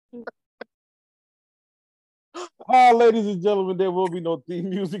Ladies and gentlemen, there will be no theme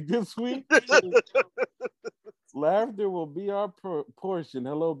music this week. Laughter will be our portion.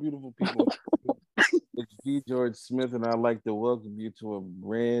 Hello, beautiful people. It's G. George Smith, and I'd like to welcome you to a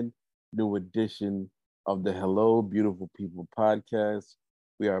brand new edition of the Hello, Beautiful People podcast.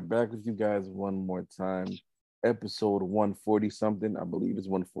 We are back with you guys one more time. Episode 140 something. I believe it's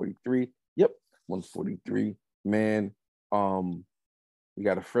 143. Yep, 143. Man, we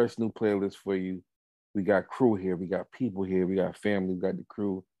got a fresh new playlist for you. We got crew here. We got people here. We got family. We got the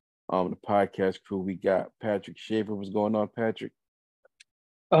crew, the podcast crew. We got Patrick Schaefer. What's going on, Patrick?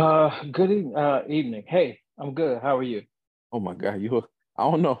 Good evening. Hey, I'm good. How are you? Oh my God, I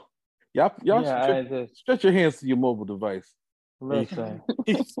don't know. Y'all stretch your hands to your mobile device. Listen,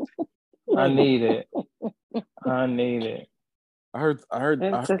 I need it. I need it. I heard.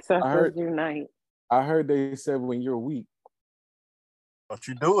 Intercessors unite. I heard they said when you're weak, don't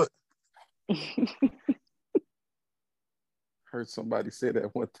you do it. Heard somebody say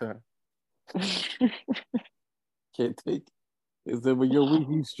that one time. Can't take it. They said when you're weak,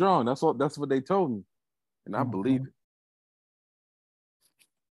 he's strong. That's what they told me, and I believe it.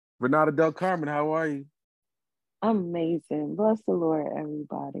 Renata Del Carmen, how are you? Amazing. Bless the Lord,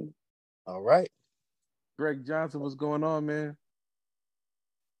 everybody. All right. Greg Johnson, what's going on, man?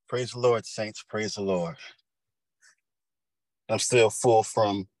 Praise the Lord, saints. Praise the Lord. I'm still full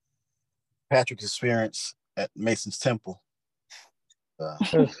from Patrick's experience at Mason's Temple.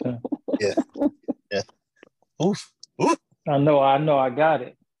 Yeah. Oof. I know, I got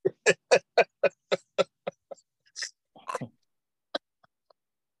it.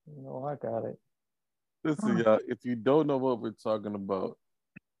 I got it. Listen, y'all, if you don't know what we're talking about,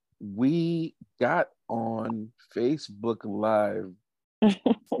 we got on Facebook Live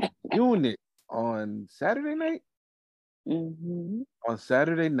unit on Saturday night. Mm-hmm. On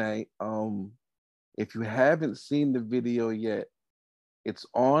Saturday night, if you haven't seen the video yet, it's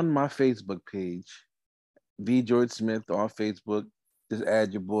on my Facebook page, V George Smith on Facebook. Just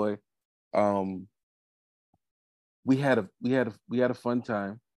add your boy. We had a fun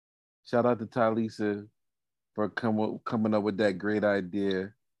time. Shout out to Talisa for coming up with that great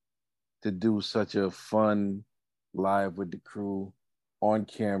idea to do such a fun live with the crew on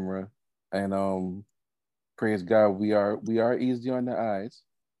camera. And praise God, we are easy on the eyes.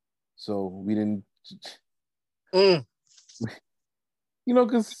 So we didn't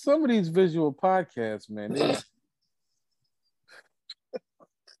because some of these visual podcasts, man, man,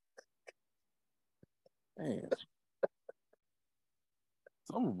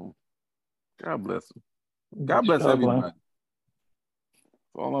 some of them. God bless them. God bless everybody. That's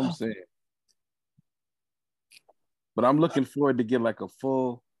all I'm saying. But I'm looking forward to get like a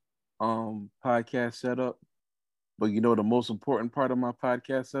full podcast setup. But the most important part of my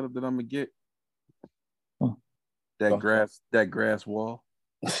podcast setup that I'm gonna get? That grass wall.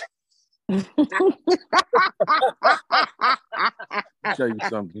 I'll tell you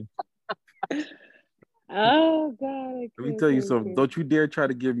something. Oh God! Let me tell you something. Don't you dare try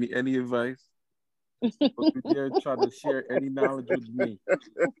to give me any advice. Don't you dare try to share any knowledge with me.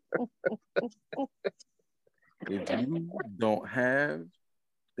 If you don't have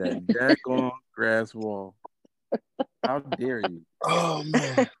that daggone grass wall, how dare you? Oh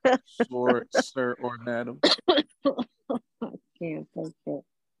man, sir or madam. Can't take it.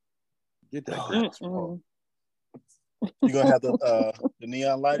 Get that grass wall. You gonna have the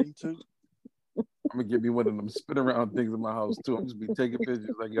neon lighting too? I'm gonna get me one of them spin around things in my house too. I'm just be taking pictures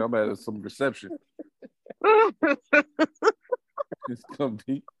like I'm at some reception. It's gonna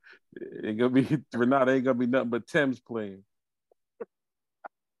be Renata ain't gonna be nothing but Thames playing.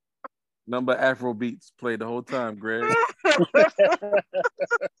 Nothing but Afro beats played the whole time, Greg.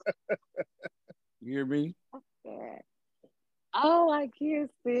 You hear me? Oh, I can't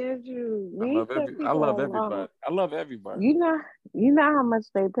stand you. I love everybody. I love everybody. You know how much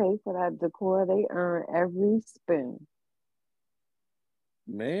they pay for that decor? They earn every spin.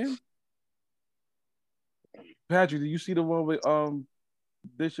 Man. Patrick, did you see the one with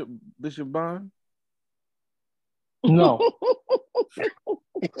Bishop Bond? No.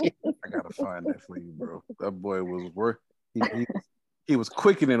 I gotta find that for you, bro. That boy was he was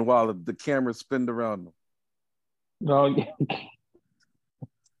quickening while the camera spinned around him. No,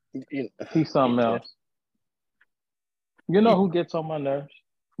 he's something else. You know who gets on my nerves?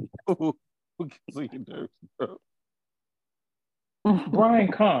 Who gets on your nerves, bro?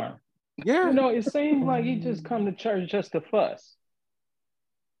 Brian Carn. Yeah. It seems like he just come to church just to fuss.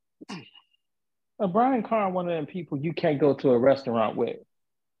 Brian Carn, one of them people you can't go to a restaurant with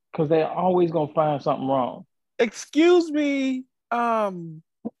because they're always gonna find something wrong. Excuse me,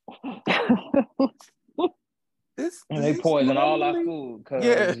 And they poison all our food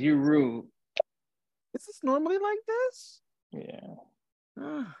because you rude. Is this normally like this? Yeah.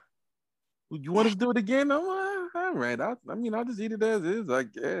 You want us to do it again? All right. I'll just eat it as is, I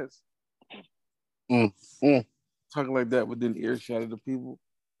guess. Talking like that within earshot of the people.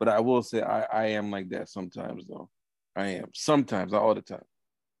 But I will say I am like that sometimes, though. I am. Sometimes, not all the time.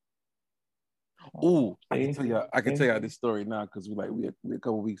 Ooh, I can tell you this story now because we're a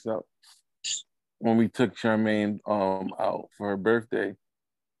couple weeks out. When we took Charmaine out for her birthday.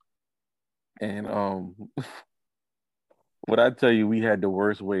 And what I tell you, we had the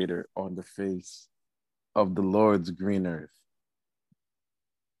worst waiter on the face of the Lord's green earth.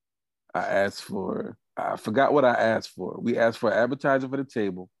 I forgot what I asked for. We asked for an appetizer for the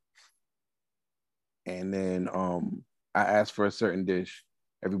table. And then I asked for a certain dish.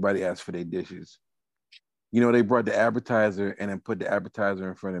 Everybody asked for their dishes. They brought the appetizer and then put the appetizer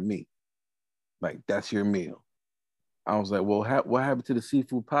in front of me. Like, that's your meal. I was like, well, what happened to the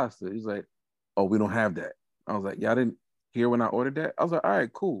seafood pasta? He's like, oh, we don't have that. I was like, y'all didn't hear when I ordered that? I was like, all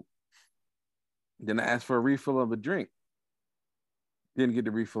right, cool. Then I asked for a refill of a drink. Didn't get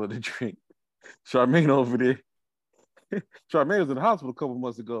the refill of the drink. Charmaine over there. Charmaine was in the hospital a couple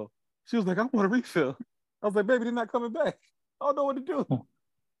months ago. She was like, I want a refill. I was like, baby, they're not coming back. I don't know what to do.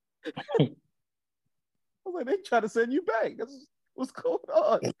 I was like, they try to send you back. That's what's going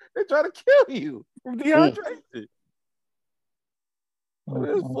on. They try to kill you from dehydration.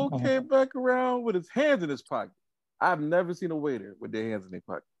 This fool came back around with his hands in his pocket. I've never seen a waiter with their hands in their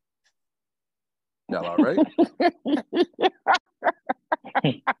pocket. Y'all all right?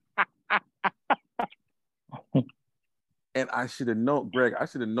 And I should have known, Greg,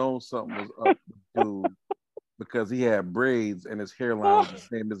 something was up with dude because he had braids and his hairline was the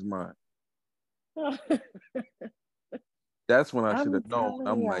same as mine. That's when I should have known.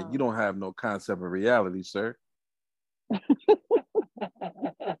 I'm like, you don't have no concept of reality, sir.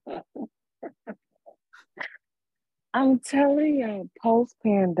 I'm telling you,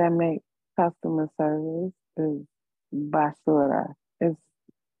 post-pandemic customer service is basura. It's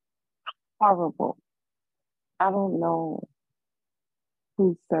horrible. I don't know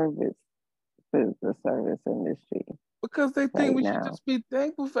who services the service industry. Because they think we should just be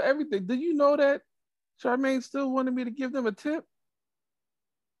thankful for everything. Do you know that Charmaine still wanted me to give them a tip?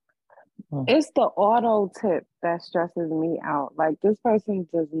 It's the auto tip that stresses me out. Like, this person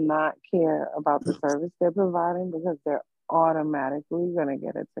does not care about the service they're providing because they're automatically gonna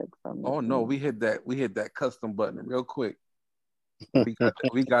get a tip from me. Oh no, we hit that custom button real quick. We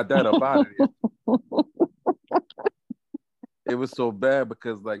got that up out of here. It was so bad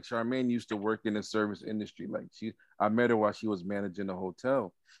because like Charmaine used to work in the service industry. Like I met her while she was managing a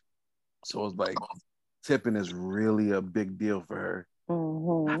hotel. So it's like tipping is really a big deal for her.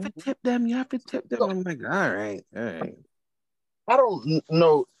 Mm-hmm. You have to tip them. You have to tip them. I'm like, all right. I don't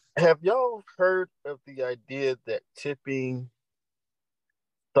know. Have y'all heard of the idea that tipping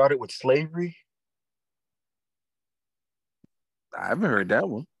started with slavery? I haven't heard that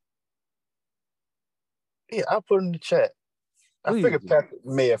one. Yeah, I'll put it in the chat. Please. I figured Patrick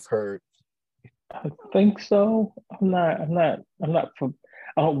may have heard. I think so. I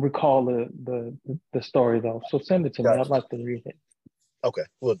don't recall the story though. So send it to me. I'd like to read it. Okay,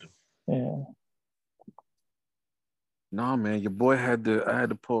 we'll do. Yeah. No, man, your boy I had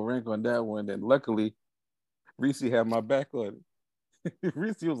to pull rank on that one. And luckily, Reese had my back on it.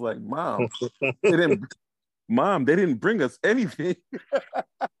 Reese was like, Mom, they didn't bring us anything.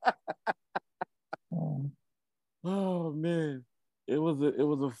 Oh man. It was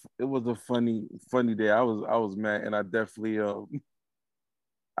a funny day. I was mad, and I definitely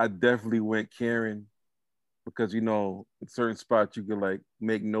went Karen because in certain spots you could like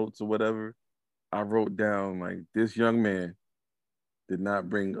make notes or whatever. I wrote down like this young man did not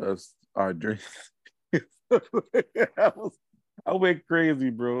bring us our drinks. I went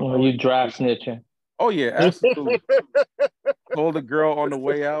crazy, bro. Well, you dry snitching. Oh yeah, absolutely. Told the girl on the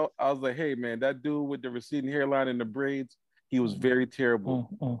way out, I was like, hey man, that dude with the receding hairline and the braids, he was very terrible.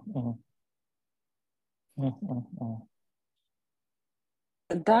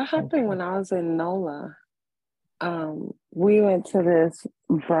 That happened when I was in NOLA. We went to this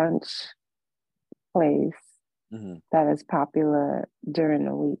brunch place that is popular during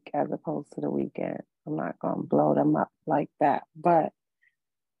the week as opposed to the weekend. I'm not going to blow them up like that, but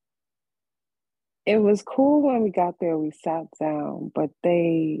it was cool when we got there. We sat down, but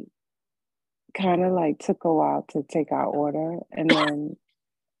they kind of like took a while to take our order. And then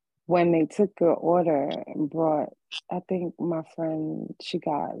when they took your order and brought, I think my friend, she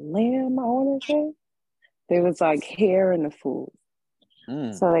got lamb, I want to say. There was like hair in the food.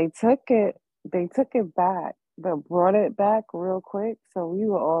 So they took it back, but brought it back real quick. So we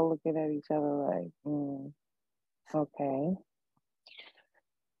were all looking at each other like, okay.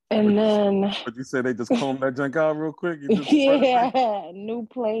 And then, but you said they just combed that junk out real quick. yeah, new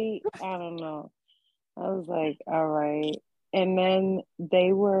plate. I don't know. I was like, all right. And then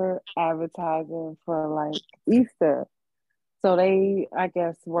they were advertising for like Easter. So they, I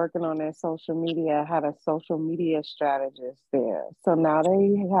guess, working on their social media, had a social media strategist there. So now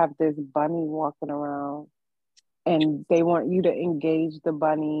they have this bunny walking around and they want you to engage the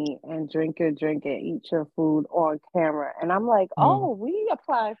bunny and drink your drink and eat your food on camera. And I'm like, oh, we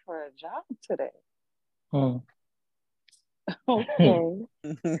applied for a job today. Okay.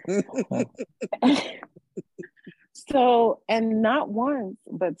 So, and not once,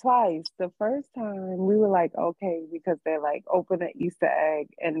 but twice. The first time we were like, okay, because they're like, open an Easter egg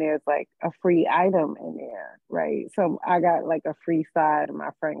and there's like a free item in there, right? So I got like a free side and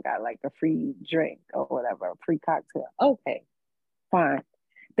my friend got like a free drink or whatever, a free cocktail. Okay, fine.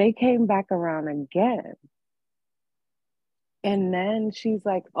 They came back around again. And then she's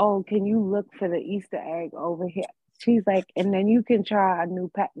like, oh, can you look for the Easter egg over here? She's like, and then you can try a new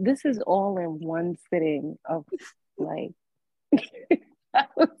pack. This is all in one sitting of like, I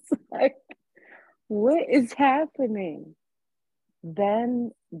was like, what is happening?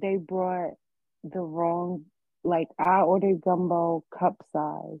 Then they brought the wrong, like I ordered gumbo cup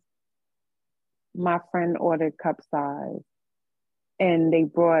size. My friend ordered cup size. And they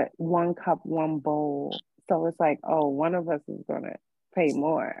brought one cup, one bowl. So it's like, oh, one of us is going to pay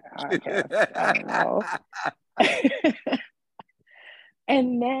more, I guess. I don't know.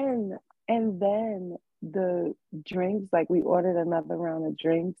 And then the drinks, like we ordered another round of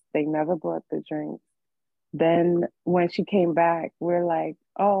drinks. They never brought the drinks. Then when she came back, we're like,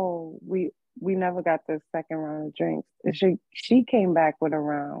 oh, we never got the second round of drinks. And she came back with a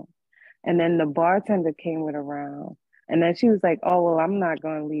round. And then the bartender came with a round. And then she was like, oh, well, I'm not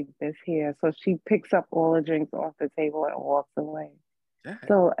going to leave this here. So she picks up all the drinks off the table and walks away. Yeah.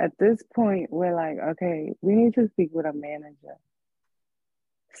 So at this point, we're like, okay, we need to speak with a manager.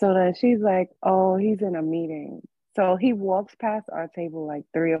 So then she's like, oh, he's in a meeting. So he walks past our table like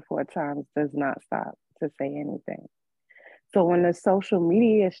 3 or 4 times, does not stop to say anything. So when the social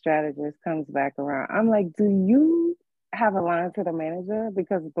media strategist comes back around, I'm like, do you have a line to the manager?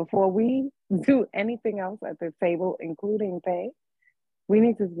 Because before we do anything else at the table, including pay, we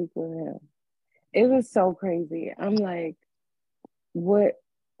need to speak with him. It was so crazy. I'm like, what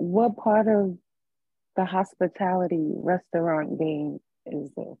part of the hospitality restaurant game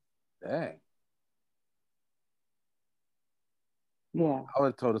is this? Dang. Yeah. I would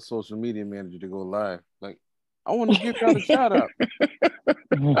have told the social media manager to go live. Like, I want to give y'all a shout out.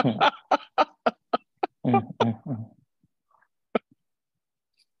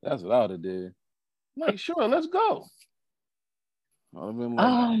 That's what I would have did. I'm like, sure, let's go. I would have been like,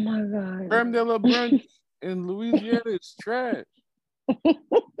 oh my God. Creme de la brunch in Louisiana is trash.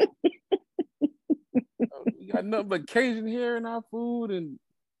 We got nothing but Cajun here in our food, and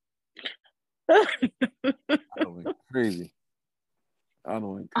I went crazy.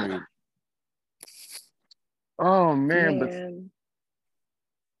 Oh man, but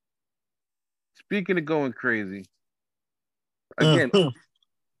speaking of going crazy, again.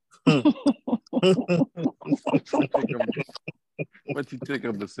 What you think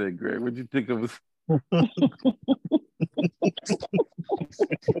of the say, Greg? What you think of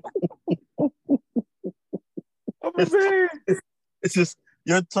It's just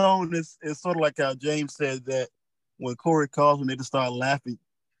your tone is sort of like how James said that when Corey calls, when they just start laughing,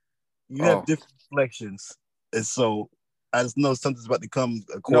 you have different reflections, and so I just know something's about to come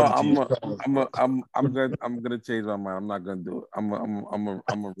according to you. I'm gonna change my mind. I'm not gonna do it. I'm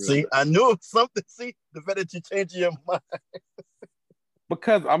a see. I knew something. See the fact that you changed your mind.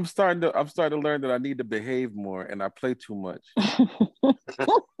 Because I'm starting to learn that I need to behave more, and I play too much.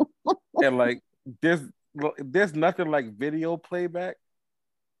 And like there's nothing like video playback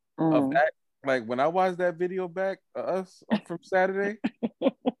of that. Like when I watched that video back of us from Saturday,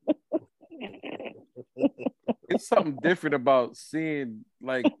 it's something different about seeing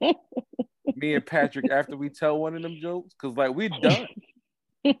like me and Patrick after we tell one of them jokes, because like we done.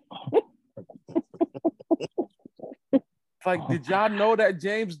 Like, did y'all know that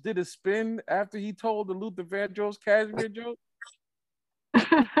James did a spin after he told the Luther Vandross Casimir joke?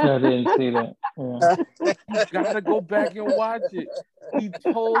 I didn't see that. Yeah. You gotta go back and watch it.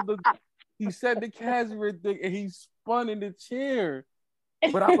 He said the Casimir thing and he spun in the chair.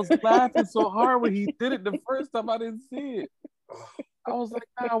 But I was laughing so hard when he did it the first time. I didn't see it. I was like,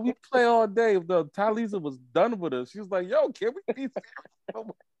 nah, we play all day. The Talisa was done with us. She was like, yo, can we be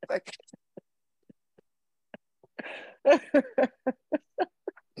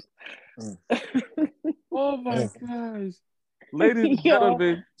Oh my gosh. Ladies and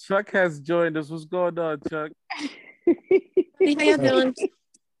gentlemen, Chuck has joined us. What's going on, Chuck? Hey, how you doing?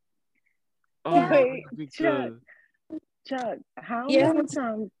 Oh, Wait, Chuck, how many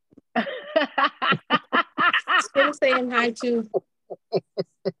times? Still saying hi too.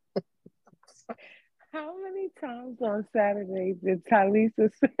 How many times on Saturday did Talisa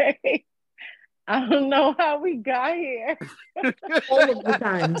say, I don't know how we got here? All of the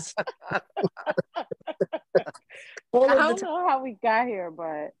times. I don't know how we got here,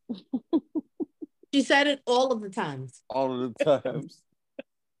 but she said it all of the times. All of the times.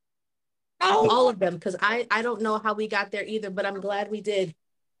 All of them, because I don't know how we got there either, but I'm glad we did.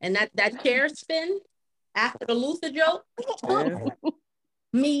 And that chair spin after the Luther joke,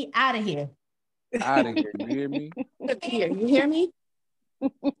 me out of here. Out of here, you hear me? Here, you hear me?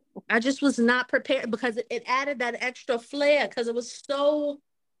 I just was not prepared because it added that extra flair because it was so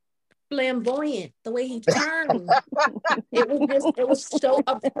flamboyant the way he turned. it was so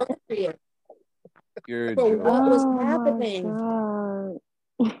appropriate for what was happening.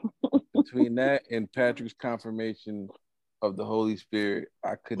 Between that and Patrick's confirmation of the Holy Spirit,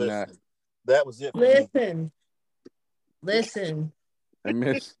 I could not. That was it. Listen.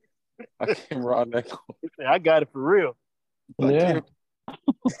 I can't run that court. I got it for real. Yeah. I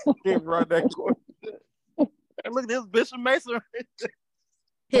can't run that court. And look at this Bishop Mason.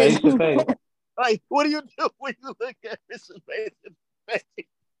 Face to face. Like, what do you do when you look at Bishop Mason's face?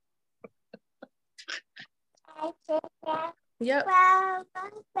 Yep.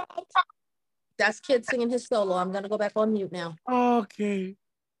 That's Kid singing his solo. I'm gonna go back on mute now. Okay.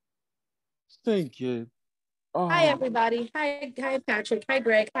 Thank you. Oh. Hi everybody. Hi Patrick. Hi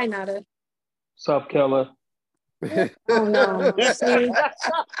Greg. Hi Nada. What's up, Keller? Oh no. See?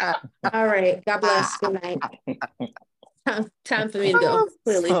 All right. God bless. Good night. Time for me to go.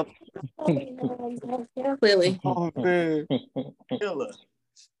 Clearly. Clearly. Oh man. Killer.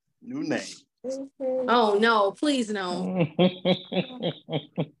 New name. Oh no, please no.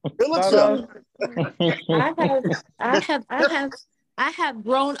 I have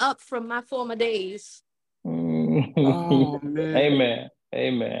grown up from my former days. Oh man.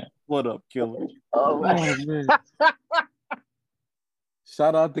 Amen. What up, Killer? Oh man.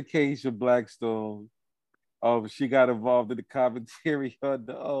 Shout out to Keisha Blackstone. She got involved in the commentary on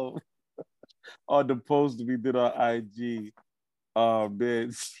the post we did on IG. Oh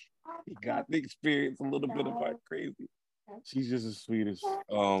man. He got to experience a little bit of our crazy. She's just the sweetest.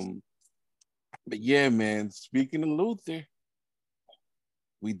 But yeah, man, speaking of Luther,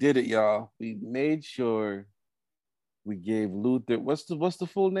 we did it, y'all. We made sure we gave Luther, what's the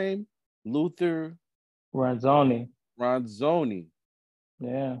full name? Luther Ronzoni.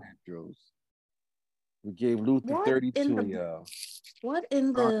 Yeah. Vandross. We gave Luther 32, y'all. What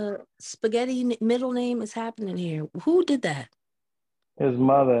in the spaghetti middle name is happening here? Who did that? His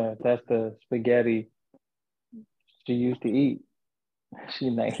mother, that's the spaghetti she used to eat. She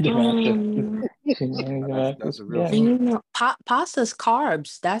named him after. That's a real thing. You know, pasta's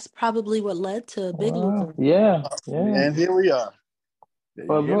carbs. That's probably what led to Big Luther. Yeah. And here we are.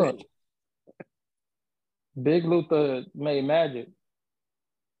 But look, Big Luther made magic.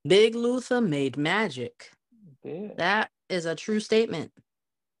 Big Luther made magic. Yeah. That is a true statement.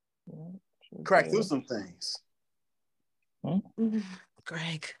 Crack through some things.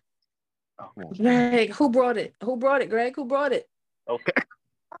 Greg. Greg, who brought it? Greg? Who brought it? Okay.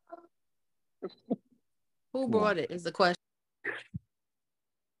 Who brought it is the question.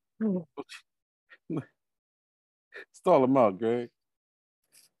 Stall him out, Greg.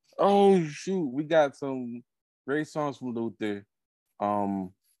 Oh shoot, we got some great songs from Luther.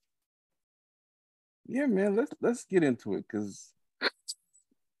 Yeah, man, let's get into it because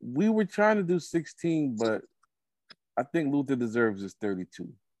we were trying to do 16, but I think Luther deserves his 32.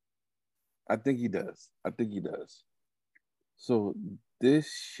 I think he does. So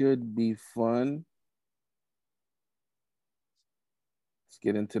this should be fun. Let's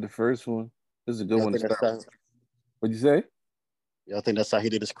get into the first one. This is a good one to start. What'd you say? Y'all think that's how he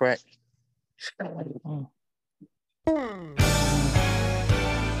did his crack?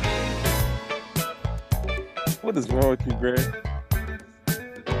 What is wrong with you, Greg?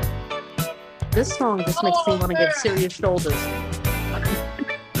 This song just makes me want to get serious shoulders.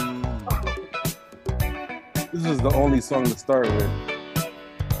 This is the only song to start with.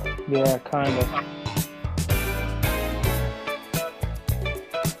 Yeah, kind of.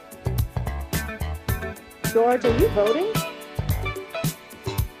 George, are you voting?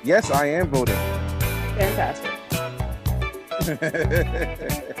 Yes, I am voting. Fantastic.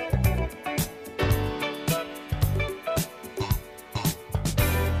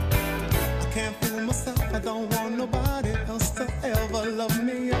 I don't want nobody else to ever love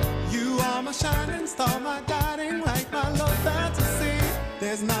me. You are my shining star, my guiding light, my love fantasy.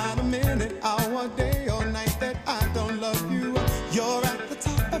 There's not a minute, hour, day, or night that I don't love you. You're at the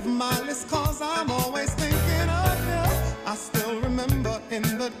top of my list, cause I'm always thinking of you. I still remember in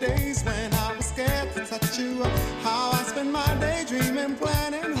the days when I was scared to touch you, how I spent my day dreaming,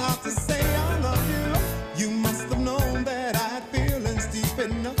 planning how to say I love you. You must have known that I had feelings deep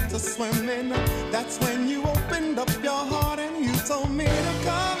enough to swim in. That's when you opened up your heart and you told me to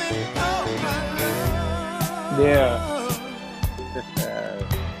come in. Oh, my love. Yeah.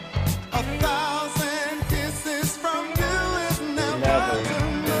 1,000 kisses from you is never too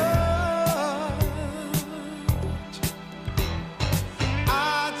much.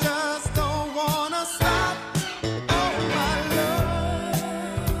 I just don't wanna stop. Oh, my love.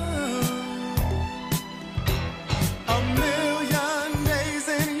 A million days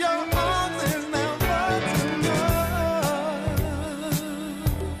in your arms is never too much.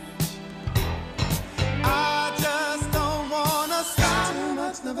 I just don't wanna stop. Too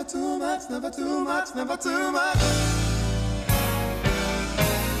much, never too much, never too much, never too much.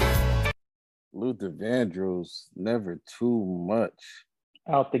 Luther Vandross, never too much.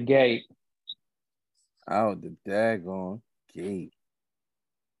 Out the gate. Out the daggone gate.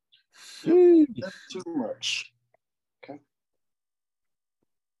 Sheesh. Never too much. Okay.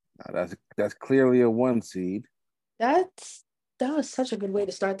 Now that's clearly a 1 seed. That was such a good way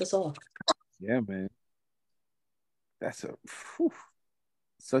to start this off. Yeah, man. That's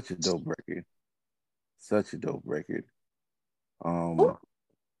such a dope record. Such a dope record. Ooh.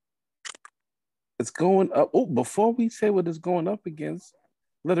 It's going up. Oh, before we say what it's going up against,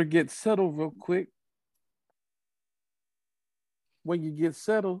 let her get settled real quick. When you get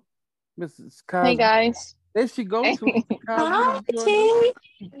settled, Mrs. Cosby. Hey guys. There she goes. Hi, T.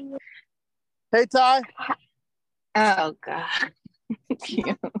 Hey, Ty. Oh God.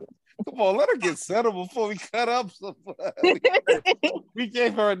 Come on, let her get settled before we cut up. We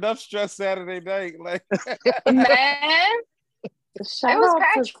gave her enough stress Saturday night. Like, Man. Shout was out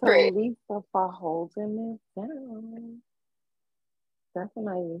Patrick. to Lisa for holding it down.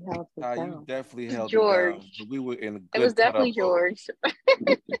 Definitely held it you down. definitely held George. it down. But we were in a good It was definitely cut-up mode.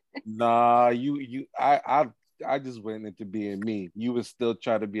 George. Nah, I just went into being me. You was still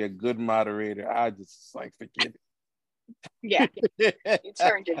trying to be a good moderator. I just like forget Yeah. it. You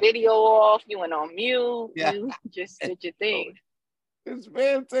turned your video off, you went on mute, Yeah. you just did your thing. This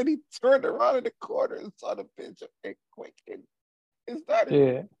man said he turned around in the corner and saw the picture and quick and it started.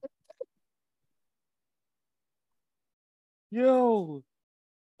 Yeah. Yo.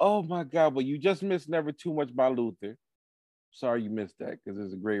 Oh my God. But you just missed Never Too Much by Luther. Sorry you missed that because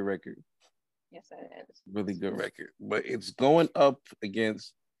it's a great record. Yes, it is. Really good record. But it's going up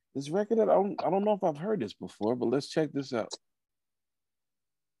against this record that I don't know if I've heard this before, but let's check this out.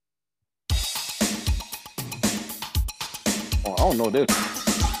 Oh, I don't know this.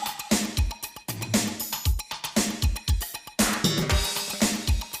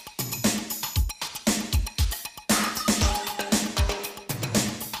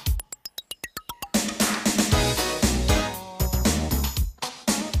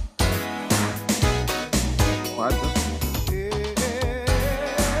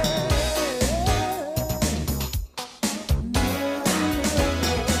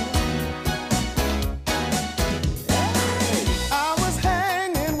 I was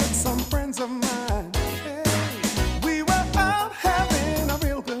hanging with some friends of mine. We were out having a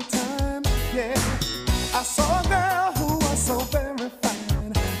real good time. Yeah, I saw a girl who was so very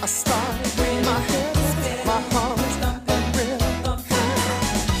fine. I started with my hips, my arms, and rhythm.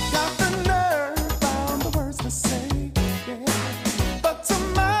 Got the nerve, found the words to say. Yeah, but to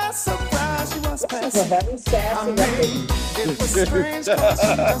my surprise, she was This is a passing. very sassy record. It was strange 'cause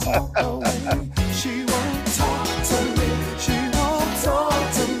she just walked away. She won't talk to me. She won't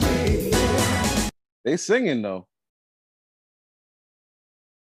talk to me. They singing though.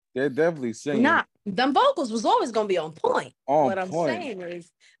 They're definitely singing. Nah, them vocals was always gonna be on point. On what I'm point. saying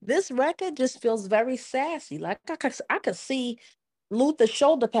is, this record just feels very sassy. Like I could see Luther's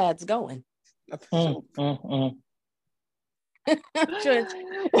shoulder pads going. Mm, mm, Just-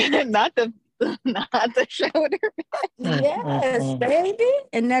 not the shoulder. yes, baby.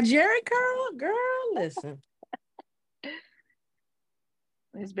 And that Jerry girl, listen.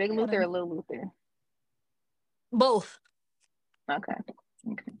 Is Big Luther or Little Luther? Both. Okay.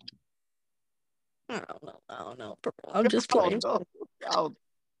 I don't know. I'm just playing.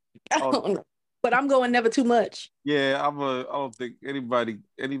 I don't know. But I'm going never too much. Yeah, I don't think anybody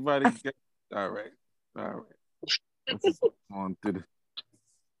all right. Let's just on through the,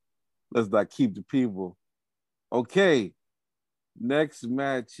 let's not keep the people. Okay. Next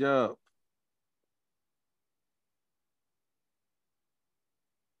matchup.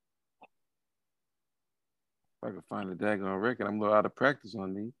 If I can find the daggone record, I'm a little out of practice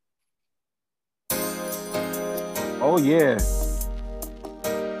on these. Oh yeah.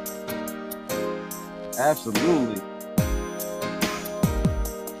 Absolutely.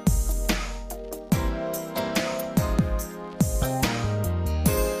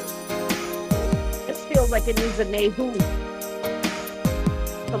 This feels like it needs a Nehu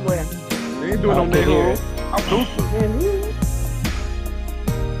somewhere. They ain't doing no Nehu. I'm Luther.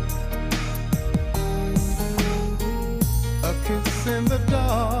 A kiss in the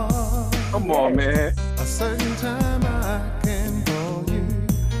dark. Come on, man. A certain time I can call you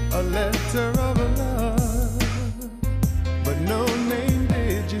a letter of love, but no name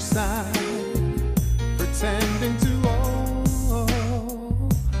did you sign, pretending to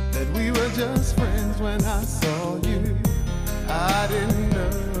that we were just friends when I saw you. I didn't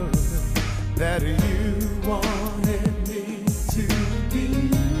know that you wanted me to be.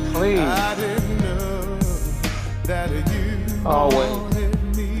 Please. I didn't know that you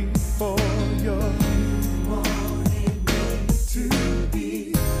wanted me for your. You wanted me to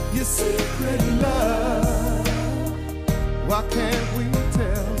be your secret love. Why can't we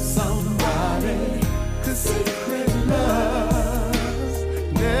tell somebody? 'Cause secret loves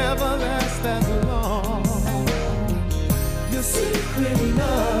never last as long. Your secret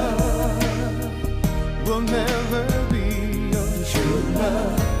love will never be your true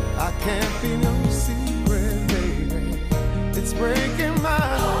love. I can't be no secret, baby. It's breaking my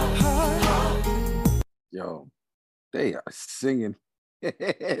heart. Yo, they are singing.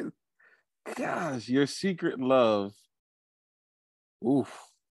 Gosh, your secret love. Oof.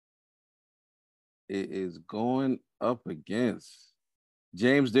 It is going up against.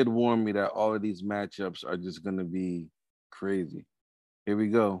 James did warn me that all of these matchups are just going to be crazy. Here we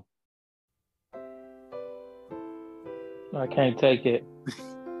go. I can't take it.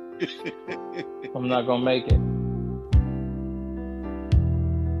 I'm not gonna make it.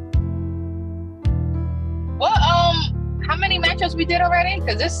 Well, how many matchups we did already?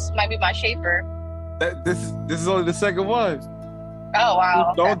 Because this might be my shaper. This is only the second one. Oh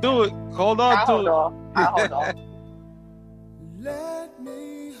wow! Don't do it. Hold on I'll to hold it. on. I'll hold on. Let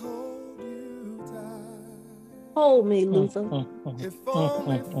me hold you tight. Hold me, Luther. If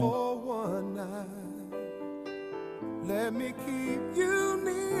only for one night. Let me keep you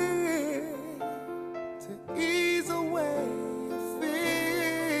near to ease away your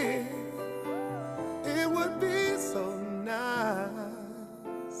fear. It would be so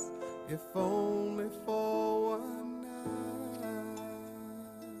nice if only for one night.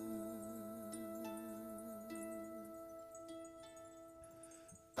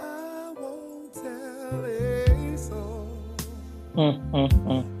 I won't tell a soul.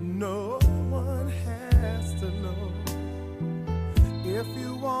 No one has to know. If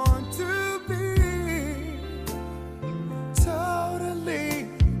you want to be totally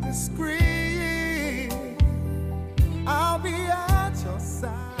discreet, I'll be at your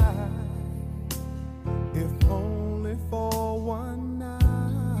side, if only for one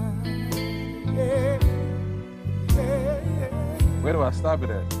night. Yeah, yeah, yeah. Where do I stop it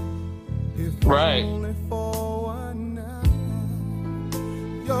at? If Right. only for one night.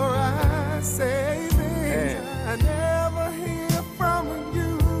 Your eyes say things I never hear from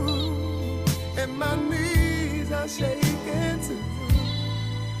you, and my knees are shaking too.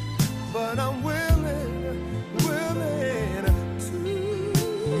 But I'm willing to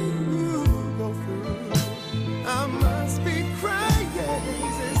go through. I must be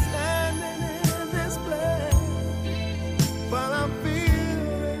crazy standing in this place, but I'm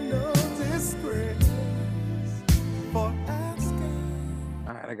feeling no disgrace for asking.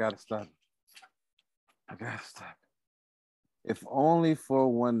 All right, I gotta stop. If only for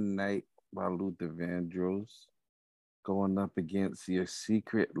one night by Luther Vandross, going up against your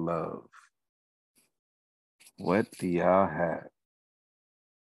secret love. What do y'all have?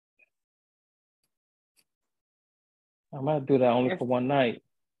 I might do that only for one night.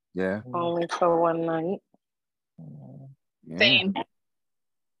 Yeah. Only for one night. Yeah. Same.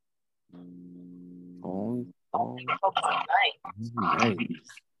 Only Only for one night. night.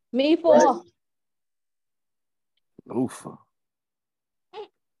 Me for. Lufa.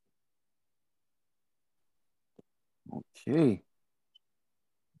 Okay.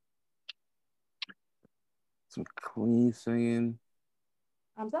 Some clean singing.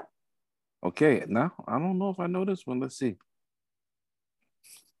 Thumbs up. Okay, now I don't know if I know this one. Let's see.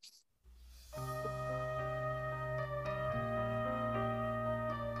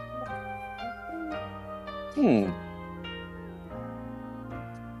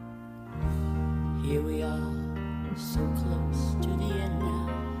 Here we are, so close to the end now.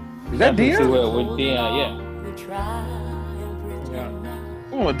 Is that Dia? With Dia, yeah. We try and pretend now.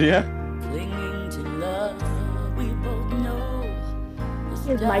 Come on, Dia. Clinging to love, we both know.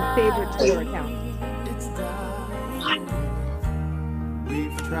 Is my favorite Twitter account. It's dying.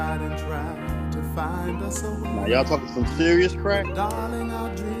 We've tried and tried to find us a way. Now y'all talking some serious crack? Darling,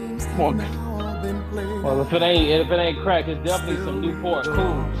 our dreams Come on. have now been played. Well, if it ain't crack, it's definitely some Newport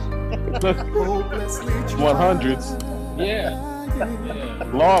Cools. 100s. Yeah.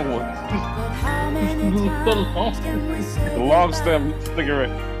 Long ones. How many times can we say The long stem cigarette.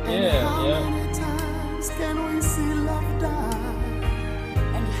 Yeah. How many times can we see love die?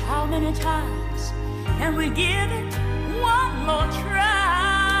 And how many times can we give it one more try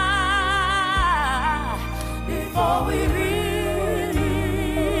before we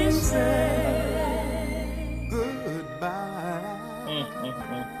really say goodbye?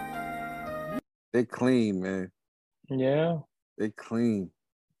 They clean, man. Yeah. They clean.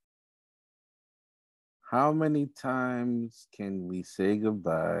 How many times can we say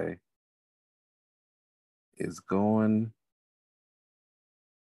goodbye? Is going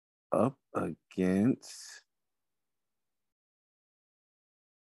up against.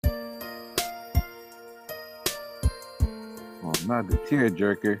 Oh, not the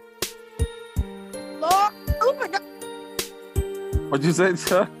tearjerker. Lord, oh my God. What'd you say,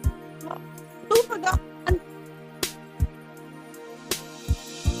 Chuck? Oh my God.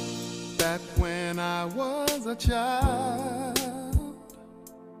 Back when I was a child,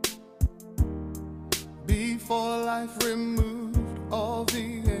 before life removed all the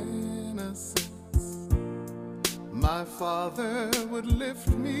innocence, my father would lift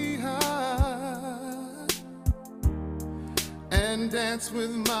me high and dance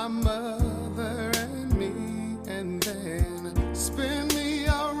with my mother and me, and then spin me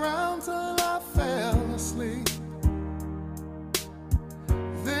around till I fell asleep.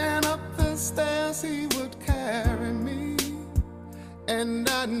 Then up the stairs he would carry me, and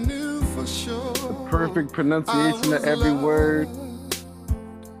I knew for sure The perfect pronunciation of every word.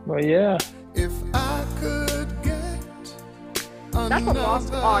 Well, yeah. if I could get That's a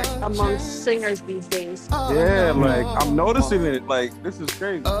lost art among singers these days. Yeah, like I'm noticing it. Like this is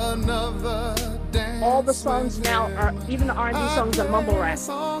crazy. Another dance. All the songs now are, even the R&B songs, are mumble rap.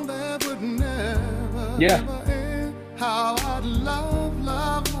 Song that would never, Yeah. never end. How I'd love,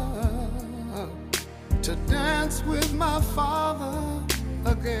 love, love to dance with my father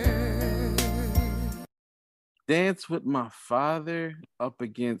again. Dance with my father up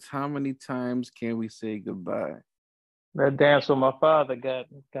against how many times can we say goodbye? That dance with my father got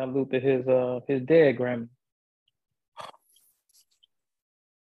Luther his dead Grammy.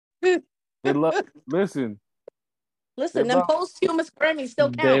 They love listen. Listen, They them love- posthumous Grammys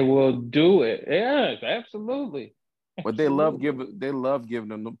still count. They will do it. Yes, absolutely. But they love giving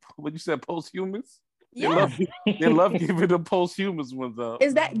them the, what you said, posthumous? Yeah. They love giving the posthumous ones up.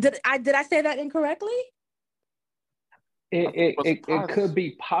 Is that did I say that incorrectly? It could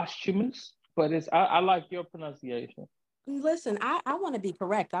be posthumous, but I like your pronunciation. Listen, I want to be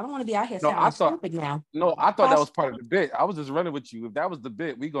correct. I don't want to be out here No, sounding stupid now. No, I thought that was part of the bit. I was just running with you. If that was the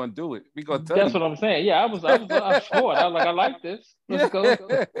bit, we gonna do it. We gonna tell That's you. what I'm saying. Yeah, I was for it. I was like, I like this. Let's go.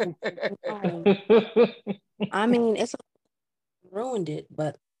 I mean, it's ruined it,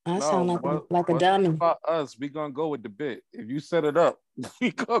 but I sound like a one dummy. thing about us, we gonna go with the bit. If you set it up,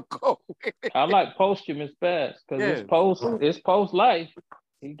 we gonna go with it. I like posthumous best because it's post life.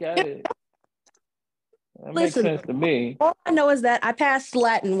 He got it. That makes sense to me. All I know is that I passed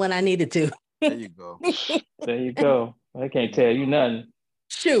Latin when I needed to. There you go. There you go. I can't tell you nothing.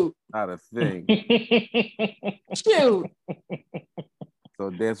 Shoot. Not a thing. Shoot.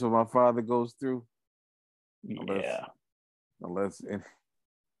 So Dance With My Father goes through. Yeah. Unless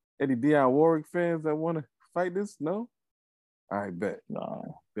any Dionne Warwick fans that want to fight this? No? All right, bet.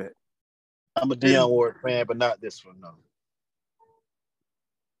 No. Bet. I'm a Dionne Warwick fan, but not this one, no.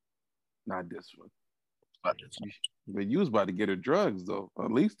 Not this one. Not this one. But you was about to get her drugs, though.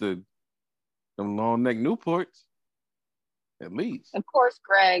 At least them long neck Newports. At least. Of course,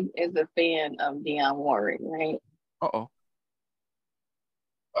 Greg is a fan of Dionne Warwick, right? Uh-oh.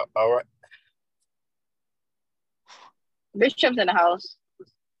 All right. Bishop's in the house.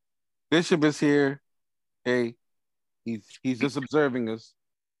 Bishop is here. Hey, he's just observing us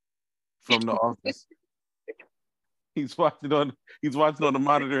from the office. He's watching on the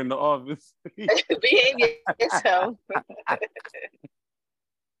monitor in the office. Behave yourself.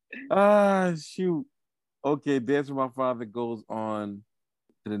 Shoot. Okay, Dance with My Father goes on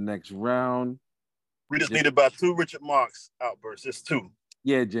to the next round. We just need about 2 Richard Marx outbursts. Just 2.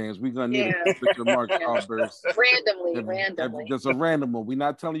 Yeah, James, we're gonna need a Richard Marx outburst. Randomly. Just a random one. We're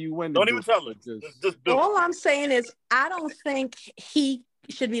not telling you when. Don't even tell me. Just do All I'm saying is, I don't think he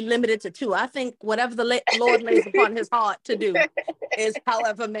should be limited to 2. I think whatever the Lord lays upon his heart to do is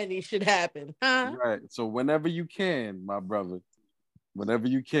however many should happen. Huh? Right. So whenever you can, my brother, whenever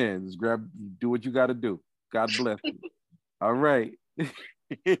you can, just do what you got to do. God bless you. All right.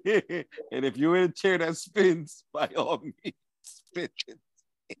 And if you're in a chair that spins, by all means, spin it.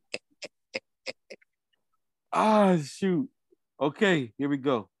 Shoot. Okay, here we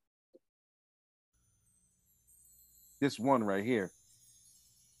go. This one right here.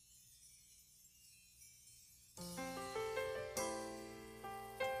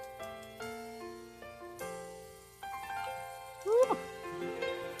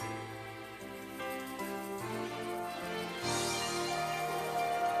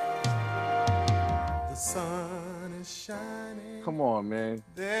 The sun is shining. Come on, man.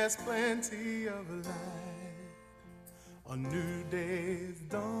 There's plenty of light. A new day is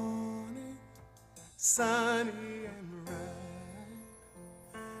dawning, sunny and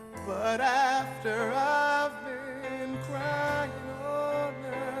bright. But after I've been crying all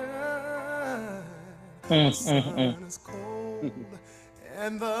night, the sun is cold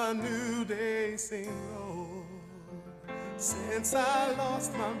and the new day seems old. Since I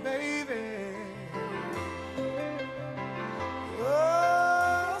lost my baby,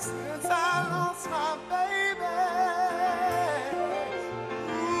 oh, since I lost my baby,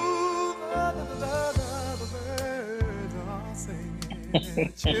 ooh, the birds are singing, the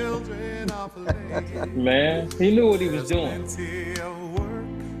children are playing. Man, he knew what he was doing. Plenty of work,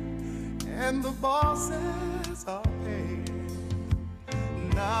 and the bosses are paying.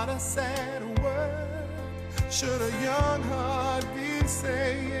 Not a sad word should a young heart be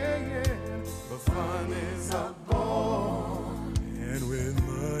saying, but fun is a bore, and with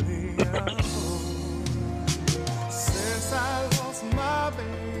money I own. Since I lost my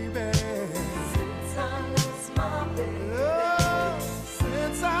baby, since I lost my baby, oh,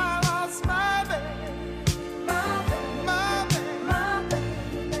 since I lost my baby.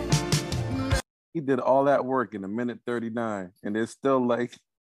 He did all that work in 1:39, and there's still like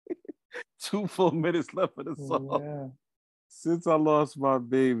 2 full minutes left of the song. Yeah. Since I lost my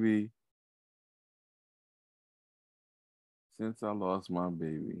baby. Since I lost my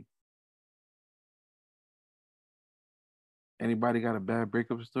baby. Anybody got a bad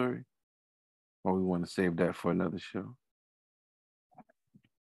breakup story? Or we want to save that for another show?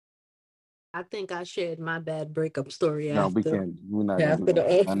 I think I shared my bad breakup story No, after. we can't. We're not after gonna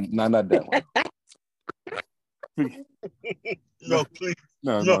do that. Not that one. No, please.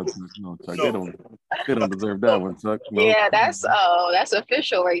 No, Chuck. They don't deserve that one, Chuck. No. Yeah, that's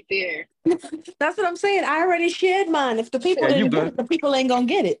official right there. That's what I'm saying. I already shared mine. If the people didn't get it, the people ain't gonna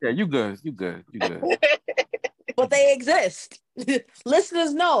get it. Yeah, you good. But they exist.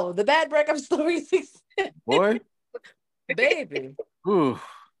 Listeners know the bad breakup stories exist. Boy. Baby. Ooh.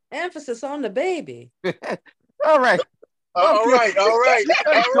 Emphasis on the baby. All right. All right.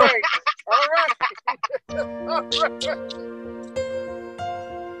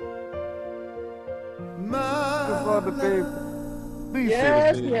 My baby.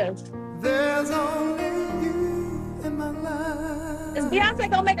 Yes. There's only you in my life. Is Beyonce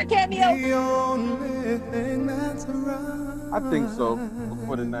gonna make a cameo? The only thing that's right. I think so.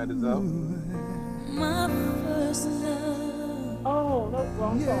 Before the night is out. My first love. Oh, no,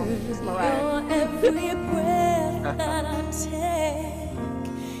 wrong song. It's Mariah. Your every breath that I take,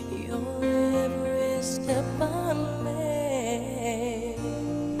 your every step I make,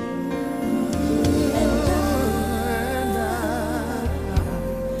 and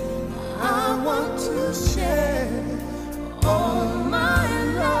I want to share all my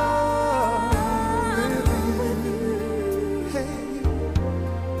love with you. Hey,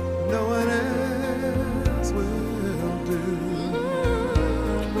 no one else will do.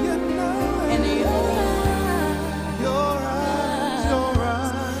 You know, And your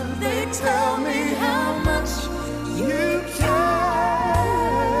eyes, they tell me how much you care.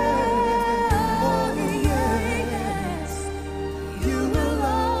 Oh, yes, you will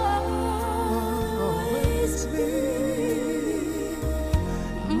always be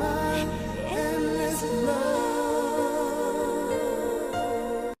my endless love.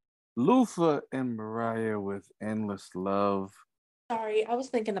 Luther and Mariah with Endless Love. Sorry, I was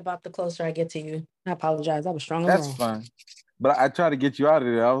thinking about the closer I get to you. I apologize. I was strong and That's wrong. fine. But I tried to get you out of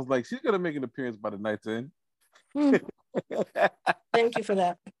there. I was like, she's gonna make an appearance by the night's end. Thank you for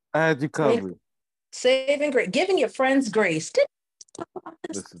that. I had you covered. Saving grace, giving your friends grace.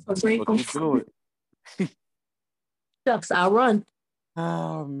 Listen, that's what you do it. Shucks, I'll run.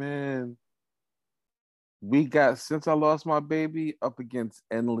 Oh man. We got Since I Lost My Baby up against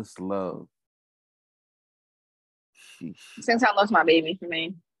Endless Love. Sheesh. Since I Lost My Baby for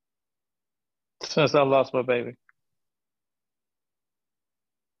me. Since I Lost My Baby.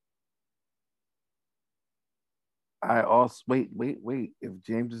 I also wait. If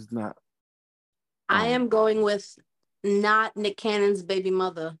James is not, I am going with not Nick Cannon's baby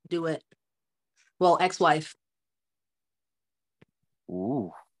mother duet. Well, ex-wife.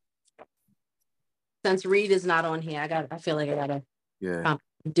 Ooh. Since Reed is not on here, I feel like I gotta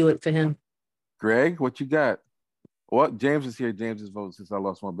do it for him. Greg, what you got? What? James is here. James is voting Since I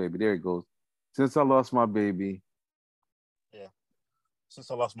Lost My Baby. There he goes. Since I Lost My Baby. Yeah.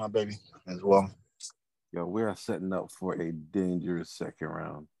 Since I Lost My Baby as well. Yo, we are setting up for a dangerous second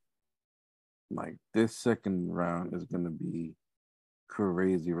round. Like, this second round is going to be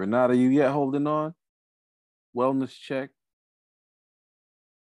crazy. Renata, you yet holding on? Wellness check?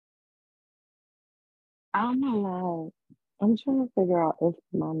 I'm not lying. I'm trying to figure out if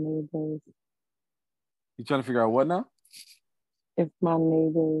my neighbors. You trying to figure out what now? If my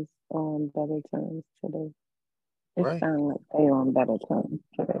neighbors are on better terms today. It Right. sounds like they're on better terms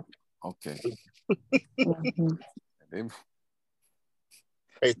today. Okay.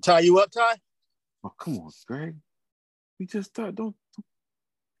 Hey, Ty, you up, Ty? Oh, come on, Greg. We just start. Don't.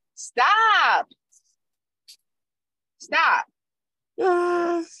 Stop.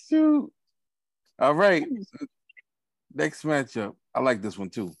 Ah, shoot. All right. Next matchup. I like this one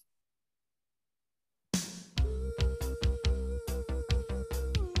too.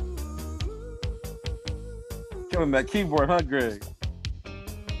 Killing that keyboard, huh, Greg?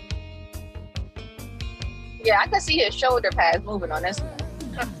 Yeah, I can see his shoulder pads moving on this one.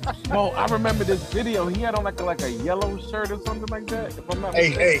 Oh, I remember this video. He had on like a yellow shirt or something like that. If I'm not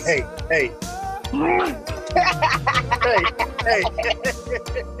Hey.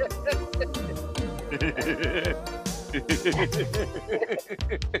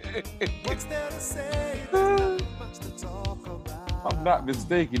 What's there to say? Much to talk about. If I'm not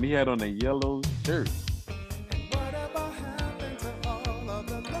mistaken, he had on a yellow shirt. And whatever happened to all of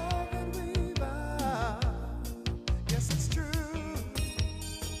the love that we vowed? Yes, it's true.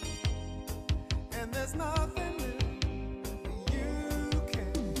 And there's nothing new you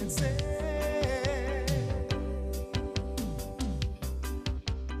can say.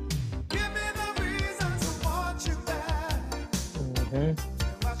 Give me the reason to want you back.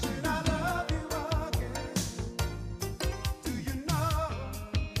 Why should I love you again? Do you know?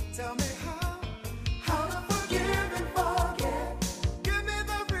 Tell me how to forgive and forget. Give me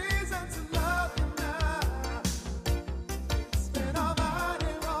the reason to love you now. Spend all my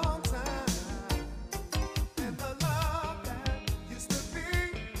wrong time. And the love that used to be.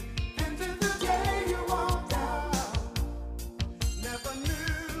 Into the day you walked out. Never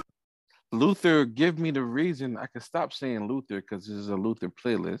knew. Luther, give me the reason. I can stop saying Luther because this is a Luther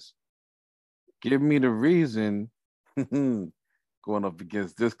playlist. Give me the reason. Going up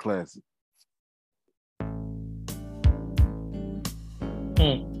against this classic. Come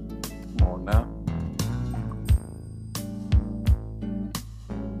on now.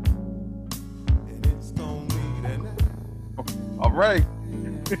 And it's gonna be tonight. All right.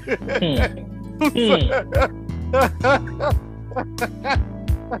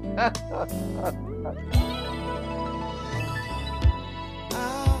 I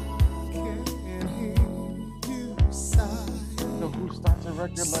can hear you sigh. So who starts a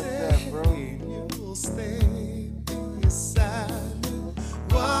record like that, bro? You'll stay beside me.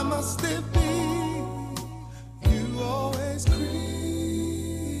 Why must it be you always creep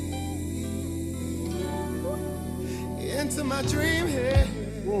into my dream here?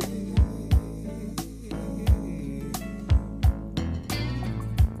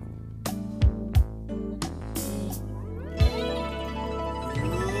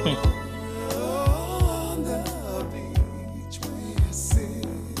 On the beach we sit.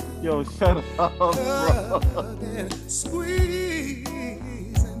 Yo, shut up, bro. And squeeze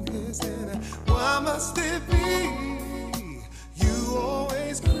and kiss and why must it be you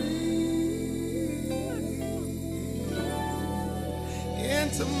always creep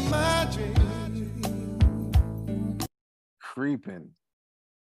into my dream? Creeping.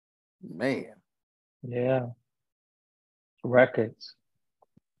 Man. Yeah. Records.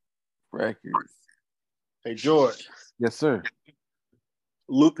 Records. Hey, George. Yes, sir.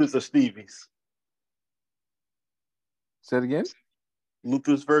 Luther's or Stevie's? Say it again.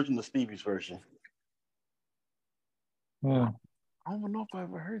 Luther's version or Stevie's version? Hmm. I don't know if I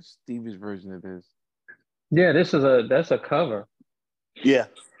ever heard Stevie's version of this. Yeah, that's a cover. Yeah.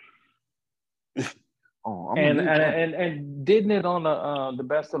 Oh, I'm and didn't it on the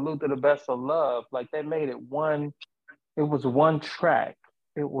Best of Luther, the Best of Love? Like they made it one. It was one track.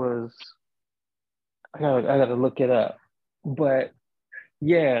 It was. I gotta look it up, but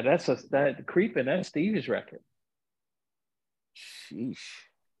yeah, that Creeping. That's Stevie's record. Sheesh.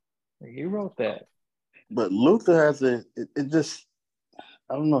 He wrote that. But Luther has it just,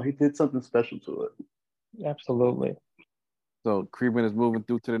 I don't know, he did something special to it. Absolutely. So Creeping is moving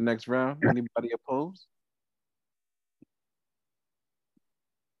through to the next round. Anybody opposed?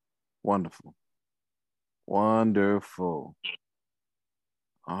 Wonderful. Wonderful.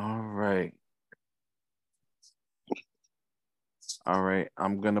 All right. All right.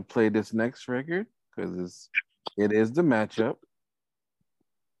 I'm gonna play this next record because it is the matchup.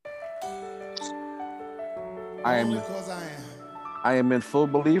 I am in full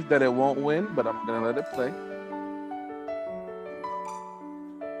belief that it won't win, but I'm gonna let it play.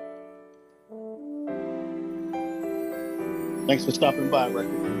 Thanks for stopping by,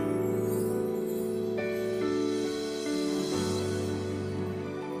 Record.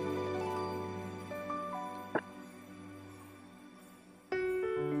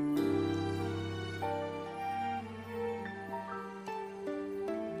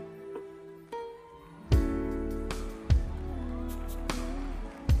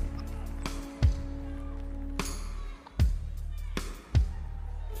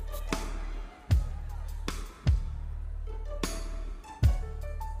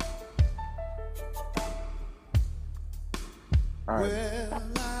 All right.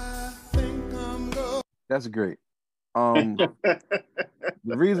 That's great. The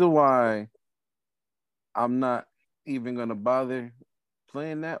reason why I'm not even gonna bother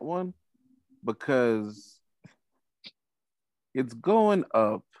playing that one because it's going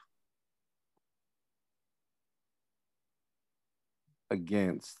up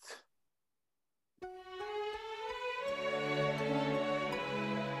against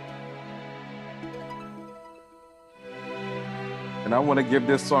and I want to give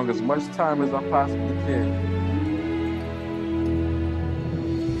this song as much time as I possibly can.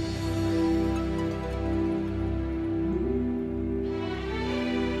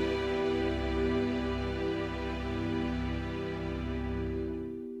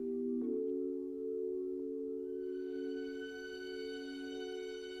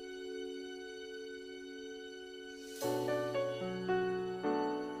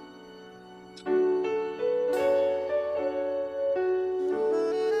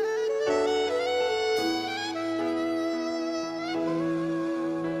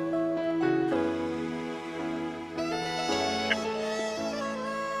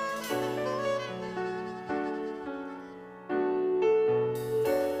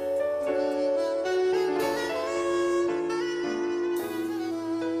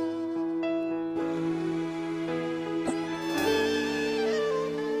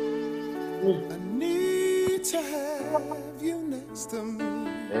 I need to have you next to me.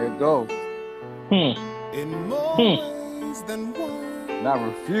 There it goes. In more ways than one. And I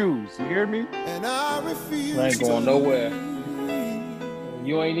refuse. You hear me? And I refuse. I ain't going nowhere.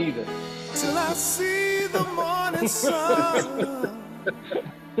 You ain't either. Till I see the morning sun.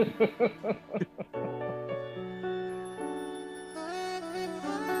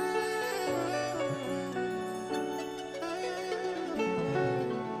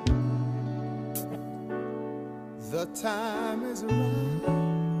 The time is right.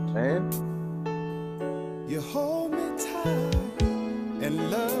 And you hold me tight, and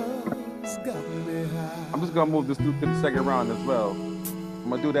love's got me high. I'm just gonna move this through to the second round as well. I'm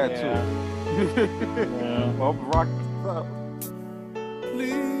gonna do that too. Yeah. Well, I'm rocking this up.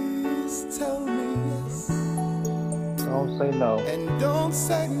 Please tell me yes. Don't say no. And don't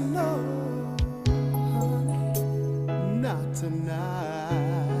say no, honey, not tonight.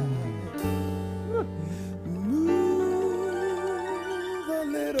 Move a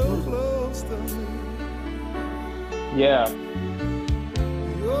little close to me. Yeah.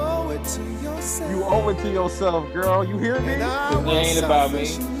 You owe it to yourself. You owe it to yourself, girl. You hear me? It ain't about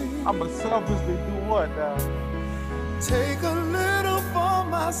me. I'm a selfishly do what now? Take a little for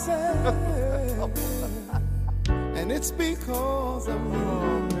myself. And it's because of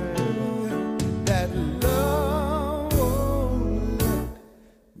you that love won't let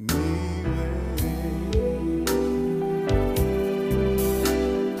me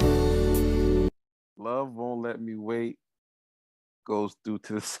wait. Love won't let me wait. goes through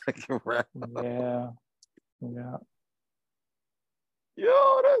to the second round. Yeah. Yeah.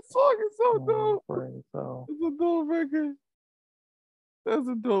 Yo, that song is so dope. So. It's a dope record. That's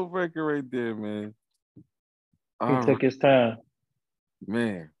a dope record right there, man. He took his time.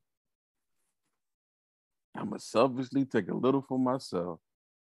 Man. I'ma selfishly take a little for myself.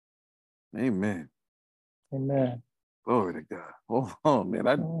 Amen. Amen. Glory to God. Hold on,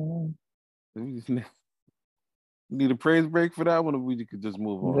 man. Need a praise break for that one, or we could just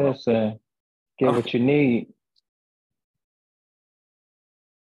move on? Listen, get what you need.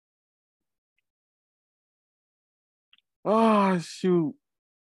 Oh shoot!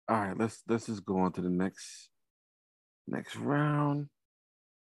 All right, let's just go on to the next round.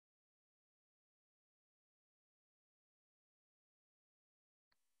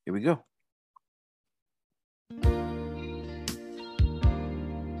 Here we go.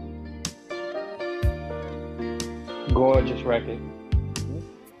 Gorgeous record.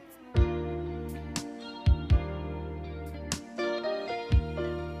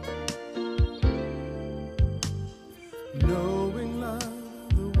 Knowing love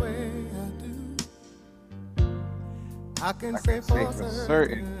the way I do, I can say for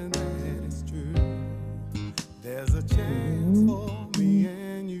certain that it's true. There's a chance for me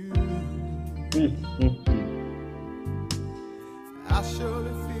and you. I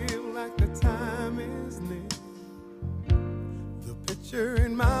surely feel like the time is near. The picture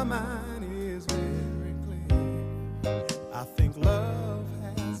in my mind is very clear. I think love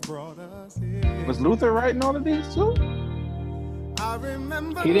has brought us here. Was Luther writing all of these too? I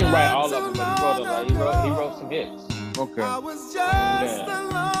remember he didn't write all of them, but he wrote some hits. Okay. I was just a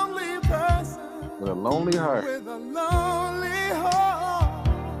lonely person with a lonely heart. With a lonely heart.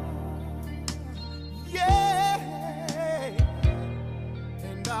 Yeah.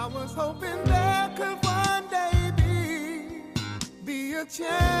 And I was hoping there could one day be a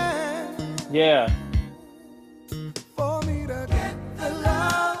chance. Yeah. For me to get the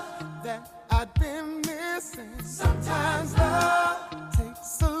love that I'd been missing. Sometimes love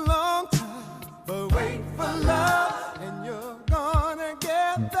takes a long time, but wait for love, and you're gonna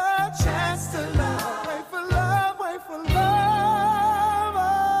get the chance to love. Wait for love, wait for love.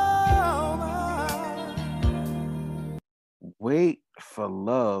 Oh, my. Wait for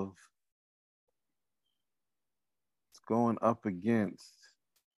love. It's going up against.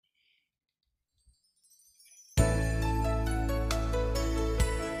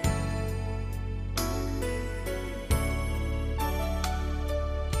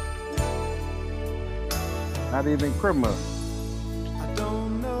 Not even Krima. I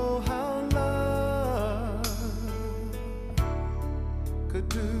don't know how love could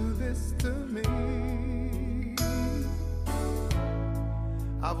do this to me.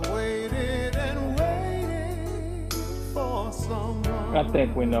 I've waited and waited for someone. I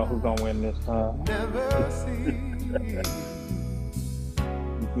think we know who's gonna win this time. Never see.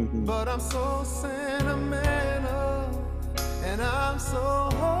 But I'm so sentimental, and I'm so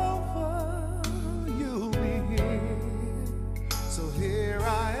hopeful you'll be here. So here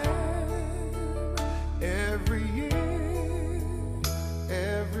I am, every year,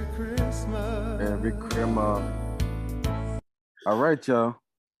 every Christmas. Every Christmas. All right, y'all.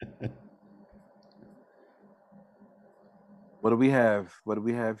 What do we have? What do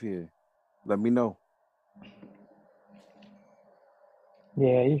we have here? Let me know.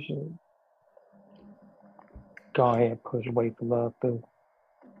 Yeah, you should go ahead and push Wait for Love through.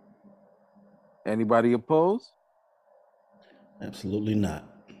 Anybody opposed? Absolutely not.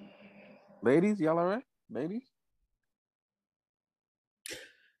 Ladies, y'all all right? Ladies?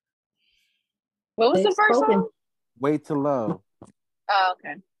 What was the first song? Wait to Love. Oh,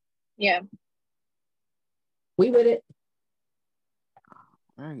 okay. Yeah. We with it.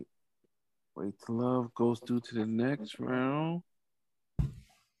 All right. Wait to Love goes through to the next round.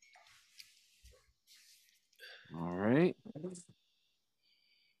 All right.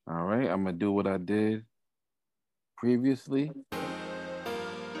 All right. I'm going to do what I did previously.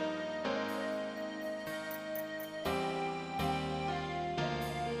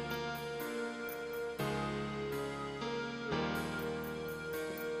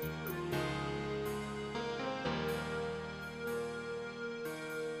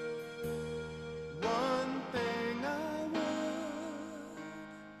 One thing I would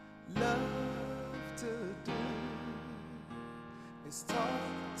love to do is talk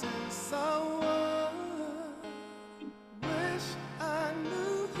to someone. Wish I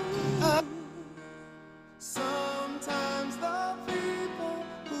knew who. Sometimes the people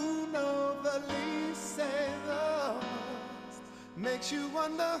who know the least say the most. Makes you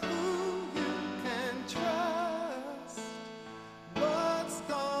wonder who you can trust.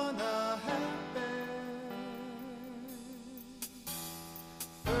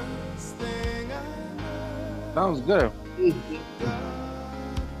 Sounds good.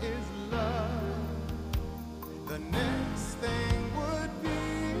 The next thing would be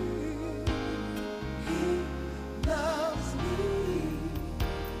he loves me.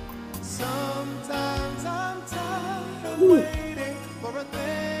 Sometimes I'm tired of waiting for a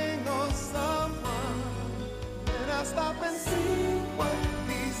thing or someone, and I stop and see what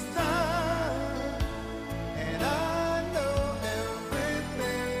he's done, and I know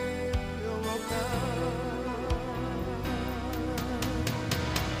everything will come.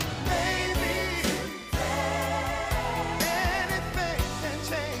 Maybe anything can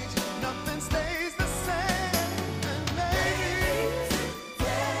change, nothing stays the same, and maybe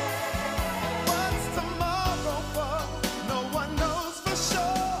what's tomorrow for? No one knows for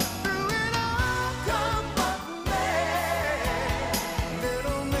sure. Through it all, come what may,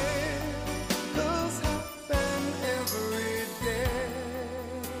 little miracles happen every day,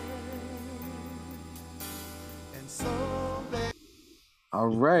 and so they. All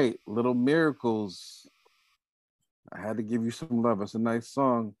right, Little Miracles. I had to give you some love. It's a nice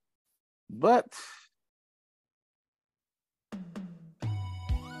song, but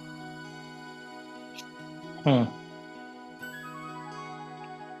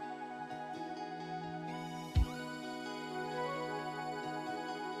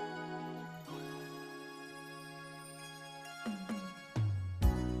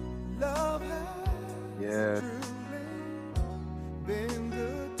Love has yeah, truly been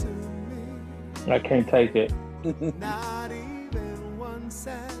good to me. I can't take it. Not even one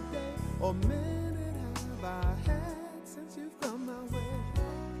sad day or minute have I had since you've come my way.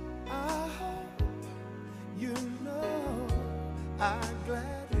 I hope you know I'd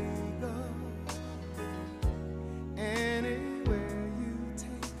gladly go anywhere you take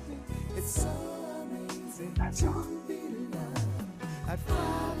me. It's so amazing to be loved. I'd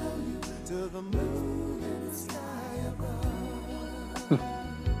follow you to the moon and the sky above.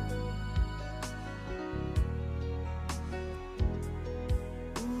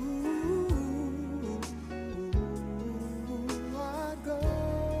 Ooh, I'd go.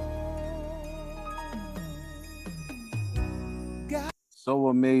 so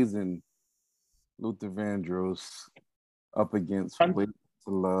amazing. Luther Vandross up against Wait to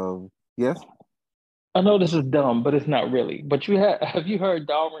Love. Yes? I know this is dumb, but it's not really. But have you heard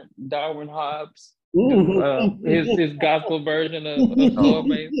Darwin Hobbs his gospel version of So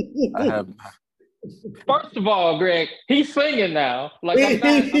Amazing? I have. First of all, Greg, he's singing now. Like I'm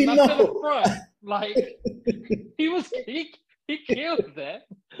not to the front. Like he killed that.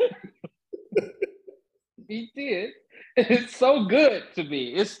 He did. It's so good to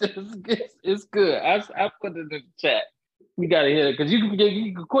me. It's good. I put it in the chat. We gotta hear it because you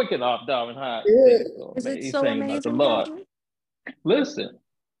can quicken off Darwin Hobbs. Yeah. Is it so amazing, about the Lord. Listen,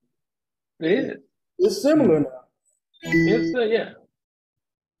 it is. It's similar now. It's yeah.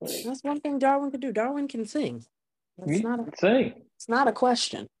 That's one thing Darwin could do. Darwin can sing. It's not a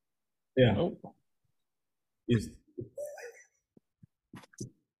question. Yeah. Nope. Yes.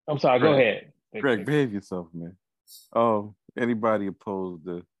 I'm sorry. Go ahead, Greg. Behave yourself, man. Anybody opposed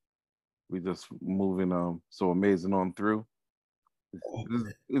to we just moving So Amazing on through?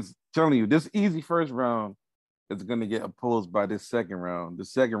 It's telling you this easy first round is gonna get opposed by this second round. The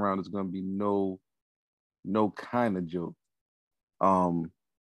second round is gonna be no kind of joke.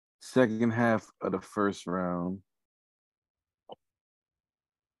 Second half of the first round.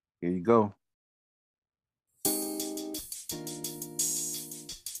 Here you go.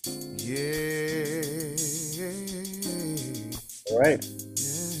 Yeah. All right.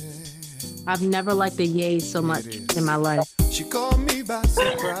 I've never liked the yay so much in my life. She called me by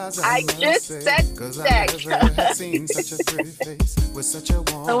surprise. I just said that. Had seen such a pretty face with such a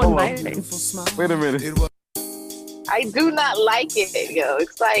warm, So inviting. beautiful smile. Wait a minute. I do not like it, yo.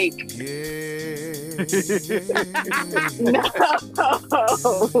 It's like no,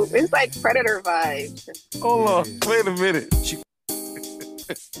 it's like Predator vibes. Hold on. Wait a minute.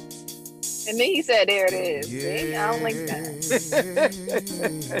 And then he said, "There it is." See? I don't like that.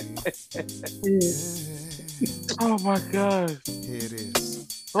 Oh my gosh. Here it is.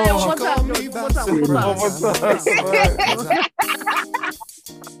 Hey, what's up, George? What's up?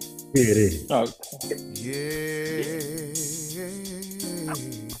 Here it is. Oh. Here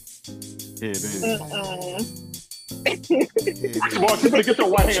it is. Come on, you better get your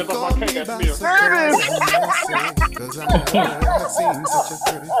white hands off my cashmere. Because I had seen such a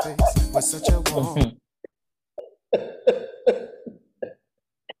pretty face with such a warm.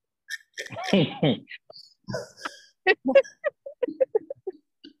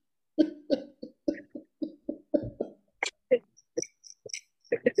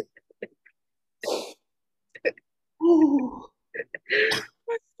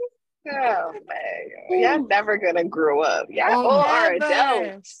 Oh man, y'all never gonna grow up. Y'all all are Never.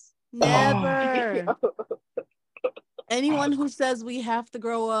 adults. Never. Anyone who says we have to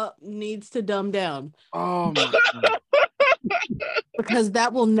grow up needs to dumb down. Oh my God. Because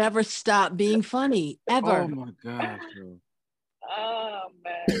that will never stop being funny, ever. Oh my gosh, bro. Oh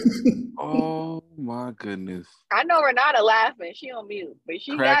man. Oh my goodness. I know Renata laughing. She on mute, but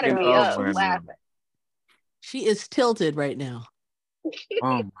she Cracking gotta be up up right now. laughing. She is tilted right now.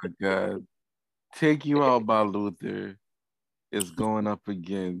 Oh my God. Take You Out by Luther is going up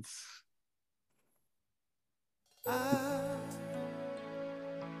against. I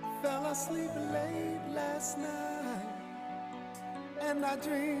fell asleep late last night, and I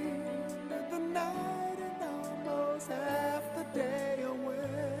dreamed of the night and almost half the day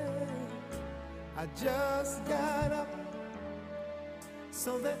away. I just got up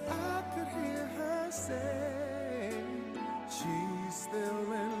so that I could hear her say she's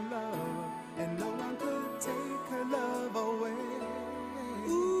still in love and no one could take her love away.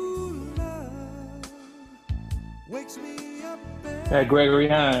 Ooh, love wakes me up. That Gregory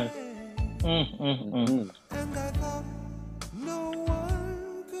Hines. And I thought no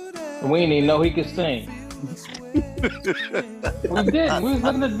one could ever. We didn't even know he could sing. We didn't. We was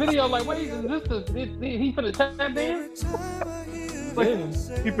looking at the video like, wait, is this he for the tap dance?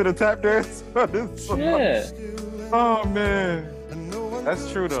 He finna tap dance on this song. Yeah. Oh man.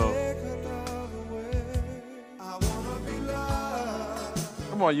 That's true though.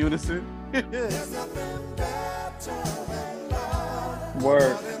 Come on, Unison.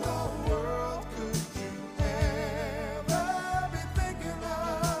 Word.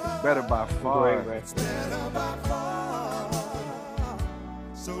 Better by far. Great.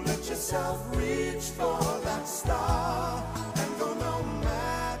 So let yourself reach for that star and go no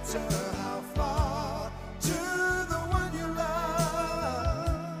matter how far to the one you love.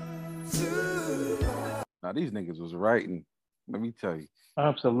 Now these niggas was writing. Let me tell you.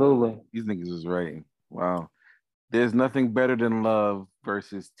 Absolutely. These niggas was writing. Wow. There's Nothing Better Than Love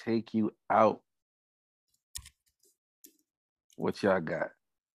versus Take You Out. What y'all got?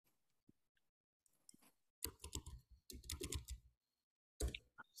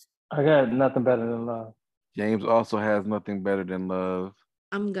 I got Nothing Better Than Love. James also has Nothing Better Than Love.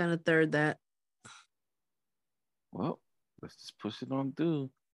 I'm gonna third that. Well, let's just push it on through.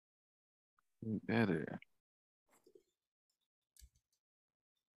 Better.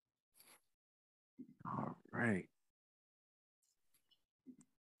 All right.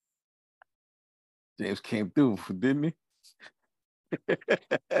 James came through, didn't he?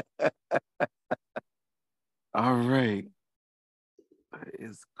 All right.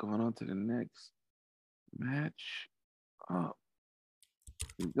 It's going on to the next match. Here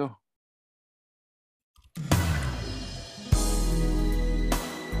we go.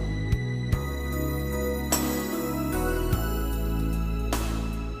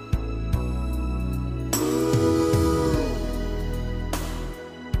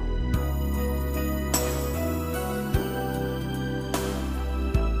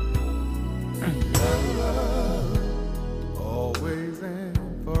 Always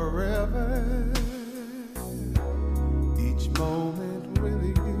and forever, each moment with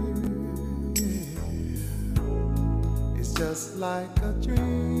you, it's just like a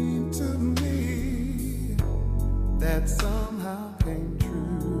dream to me that somehow came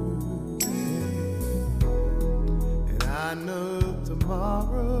true. And I know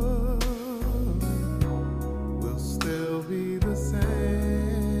tomorrow will still be the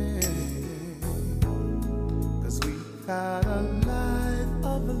same, 'cause we got a life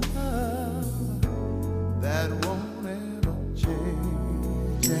of love that won't ever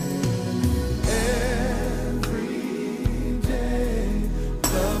change. Every day,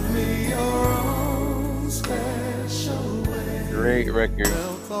 love me your own special way. Great record.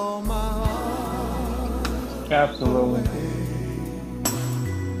 Melt all my heart Absolutely.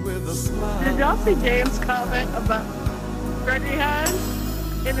 with a smile. Did y'all see James' comment about Freddie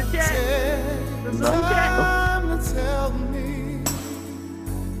Hines in the chat? The Zoom chat? Time to tell me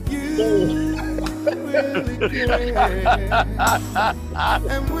you really care,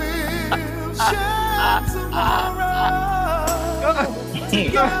 and we'll share tomorrow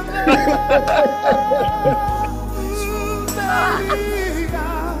together. Ooh, baby,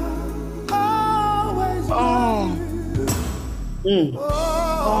 I'll always love you.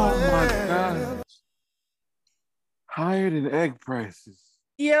 Oh my God. Higher than egg prices.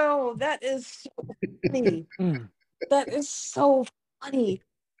 Yo, that is so funny. That is so funny.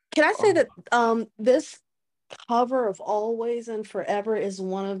 Can I say that this cover of Always and Forever is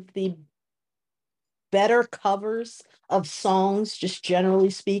one of the better covers of songs, just generally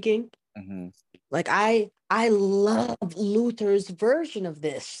speaking? Mm-hmm. Like I love Luther's version of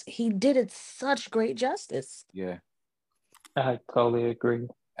this. He did it such great justice. Yeah. I totally agree.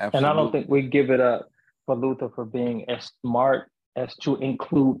 Absolutely. And I don't think we give it up for Luther for being as smart as to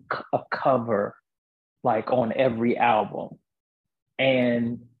include a cover like on every album.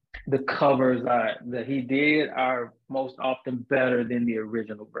 And the covers that he did are most often better than the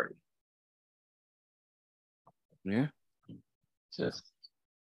original version. Yeah. Just,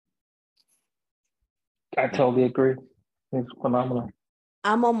 I totally agree. It's phenomenal.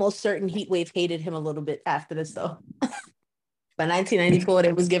 I'm almost certain Heatwave hated him a little bit after this, though. By 1994,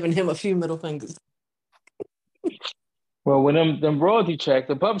 they was giving him a few middle fingers. Well, when them royalty checks,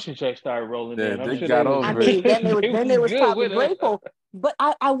 the publishing checks started rolling in, I'm sure got over I mean, then they was probably grateful. But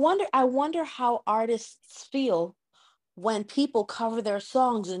I wonder how artists feel when people cover their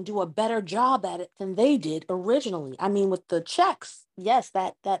songs and do a better job at it than they did originally. I mean, with the checks, yes,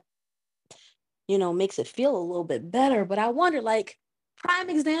 that makes it feel a little bit better. But I wonder, like,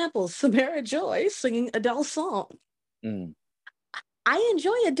 prime example, Samara Joy singing Adele's song. Mm. I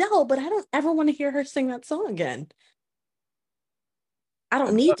enjoy Adele, but I don't ever want to hear her sing that song again. I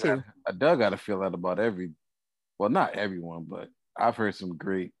don't need to. Adele got to feel that about well, not everyone, but I've heard some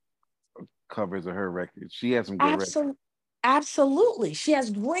great covers of her records. She has some good records. Absolutely. She has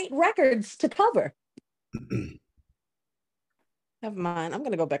great records to cover. Never mind. I'm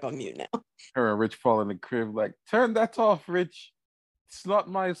going to go back on mute now. Her and Rich fall in the crib like, turn that off, Rich. It's not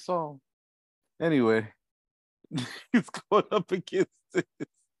my song. Anyway, he's going up against this.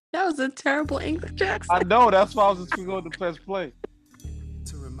 That was a terrible English accent. I know. That's why I was just going to press play.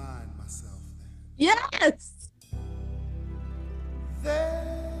 To remind myself that. Yes.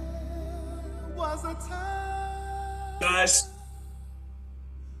 There was a time. Guys.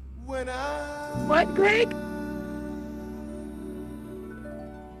 When I. What, Greg?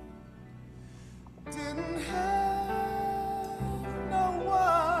 Didn't have no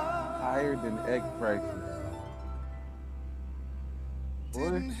one. Higher than egg prices.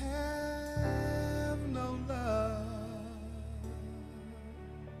 Didn't have no love.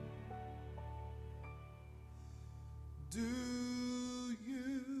 Do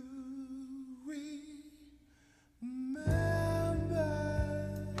you remember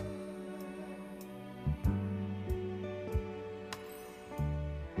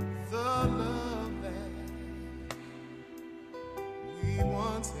the love that we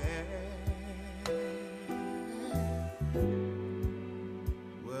once had?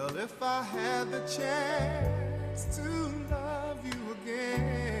 Well, if I had the chance to love you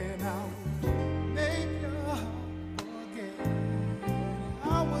again, I would make your heart forget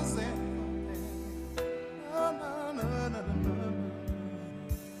I was there. No, no, no, no, no, no.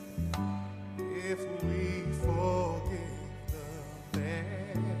 If we forget the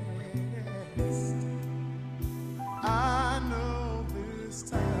past, I know this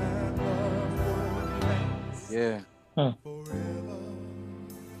time love will last. Yeah. Forever.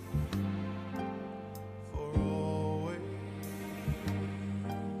 For always.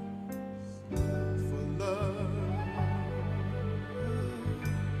 For love.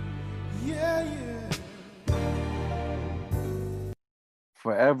 Yeah, yeah.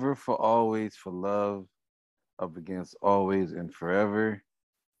 Forever, for always, for love, up against always and forever.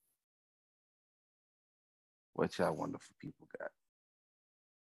 What y'all wonderful people got?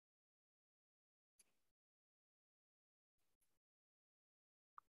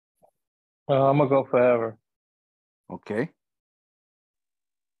 I'm gonna go forever. Okay.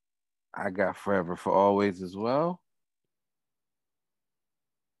 I got forever for always as well.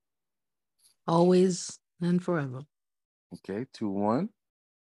 Always and forever. Okay, 2-1.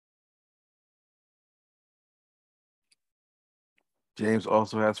 James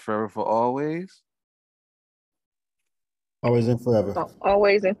also has forever for always. Always and forever.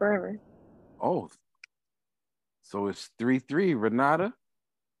 Always and forever. Oh. So it's 3-3. Renata,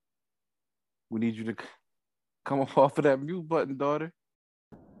 we need you to come up off of that mute button, daughter.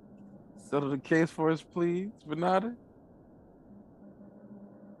 Settle the case for us, please, Renata.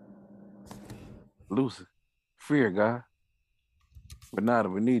 Lucy, free her, guy. Renata,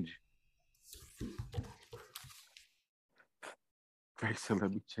 we need you. Greg said, let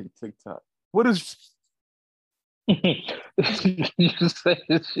me check TikTok. What is... You say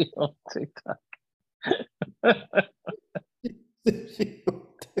she on TikTok.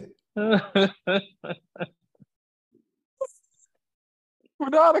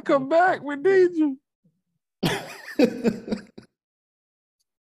 Renata, come back. We need you.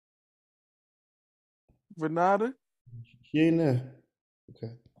 Renata? She ain't there.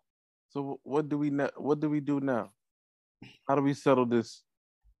 Okay. So what do we do now? How do we settle this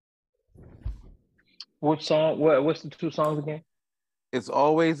Which song? What's the two songs again? It's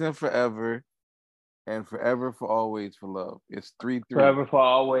Always and Forever, and Forever for Always for Love. It's 3-3. Forever for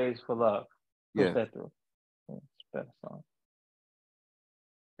Always for Love. Push Yeah. that through. It's a better song.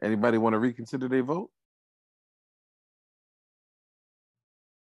 Anybody want to reconsider their vote?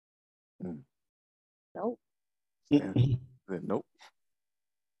 Nope. Nope.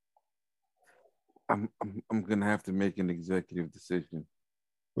 I'm gonna have to make an executive decision.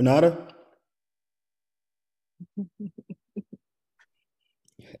 Renata?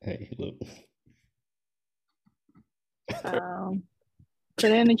 Hey, look.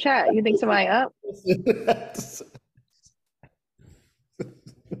 Put it in the chat. You think somebody up?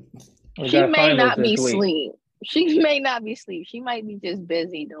 She may not be asleep. She may not be asleep. She might be just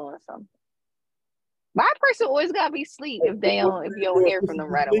busy doing something. Why a person always gotta be asleep if you don't hear from them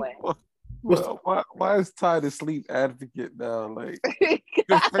right away? Well, why is Ty the sleep advocate now? Like,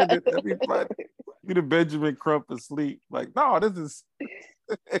 defended everybody. You the Benjamin Crump asleep. Like, no, this is.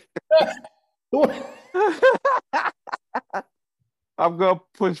 I'm gonna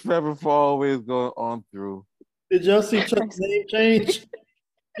push Forever for Always going on through. Did y'all see Chuck's name change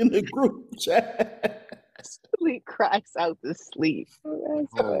in the group chat? Sleep cracks out to sleep. Oh,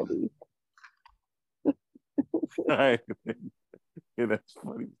 that's funny. Right. Yeah, that's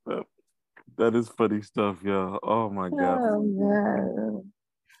funny stuff. That is funny stuff, y'all. Oh my God. Oh, man.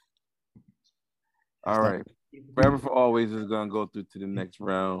 All right. Forever for Always is gonna go through to the next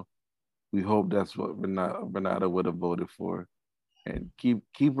round. We hope that's what Renata would have voted for. And keep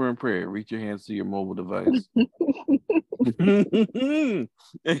her in prayer. Reach your hands to your mobile device.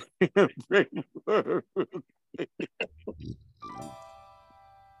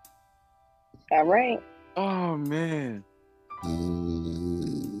 All right. Oh man.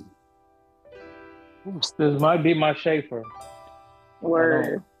 This might be my Schaefer.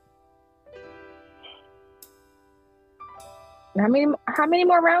 Word. How many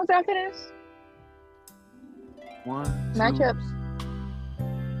more rounds after this? Matchups.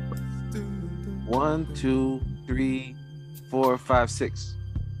 1, 2, 3, 4, 5, 6.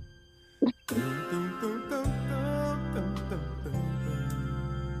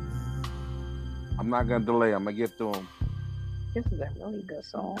 I'm not gonna delay. I'm gonna get through them. This is a really good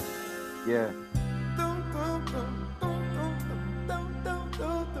song. Yeah.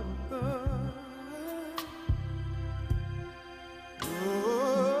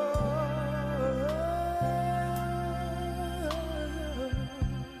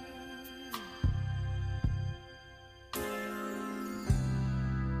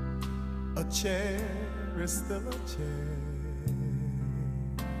 A chair is still a chair,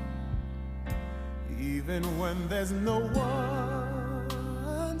 even when there's no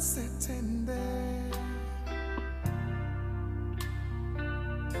one sitting there.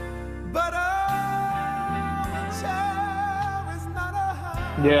 But a chair is not a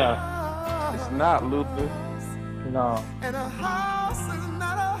house. Yeah. It's not, Luther. No. And a house is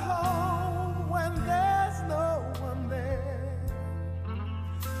not a home when there's no one there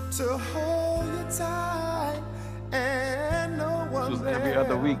to hold you tight, and no one This was every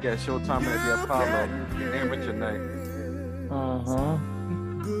other week at Showtime at the Apollo. Amateur night. Uh-huh.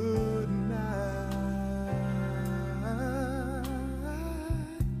 Good night.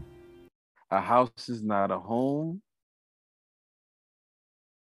 A house is not a home.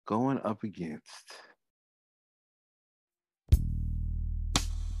 Going up against.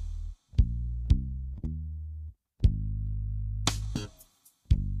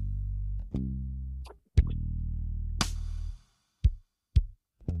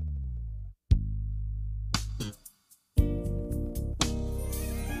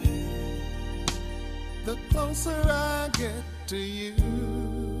 The closer I get to you,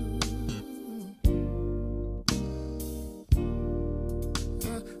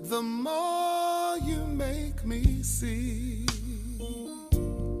 the more you make me see.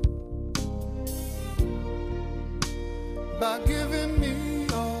 By giving me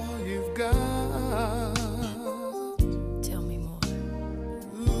all you've got. Tell me more.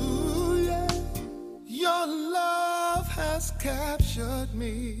 Ooh, yeah. Your love has captured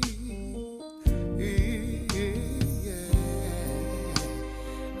me.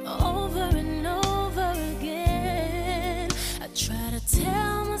 Over and over again, I try to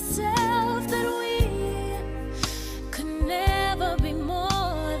tell myself that we could never be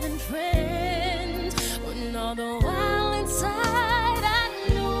more than friends. When all the while inside I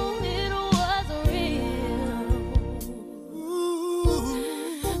knew it was real.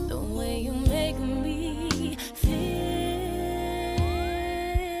 Ooh, the way you make me feel.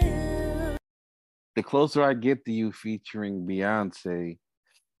 The Closer I Get to You featuring Beyonce.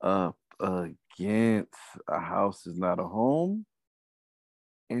 against A House Is Not a Home.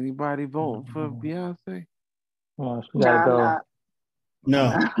 Anybody vote for Beyonce? Oh, she gotta go.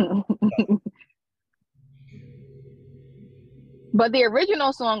 No. But the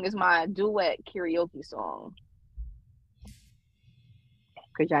original song is my duet karaoke song.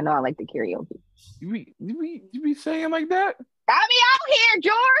 Because y'all know I like the karaoke. You be saying like that? I be out here,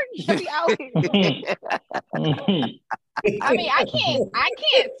 George. I be out here. I mean, I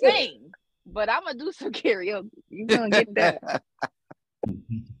can't sing, but I'm gonna do some karaoke. You gonna get that?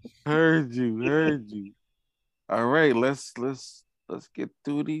 Heard you. All right, let's get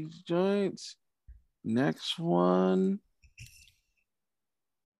through these joints. Next one.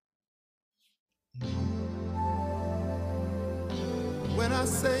 When I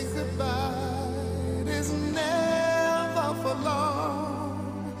say goodbye, it is never for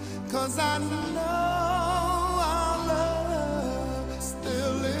long, 'cause I know our love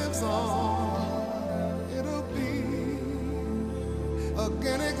still lives on. It'll be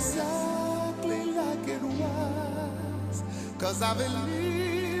again exactly like it was, 'cause I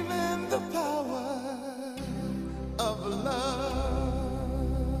believe in the power of love.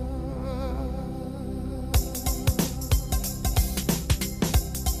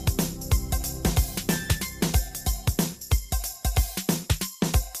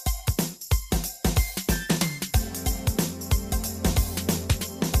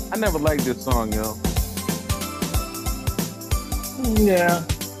 I never liked this song, yo. Yeah,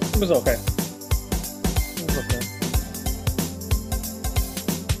 it was okay.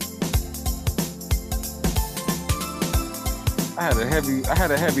 I had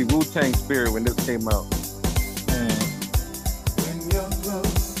a heavy Wu-Tang spirit when this came out. When you're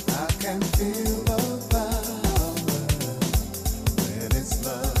close, I can feel the power. When it's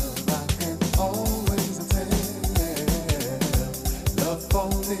love, I can always tell. Love for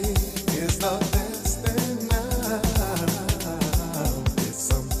me is the best thing now. It's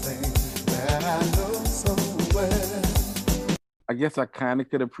something that I know so well. I guess I kind of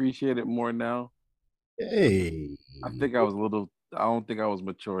could appreciate it more now. Hey. I don't think I was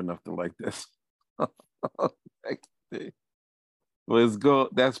mature enough to like this. Let's go.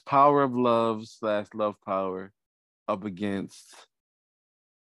 That's Power of Love / Love Power up against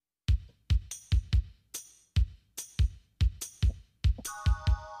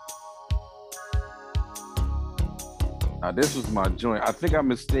now this was my joint. I think I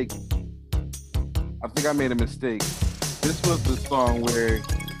made a mistake. This was the song where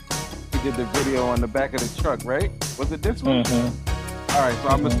he did the video on the back of the truck, right? Was it this one? All right, so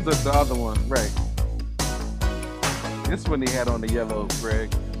I mistook the other one, right? This one he had on the yellow,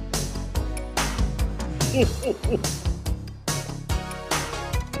 Greg.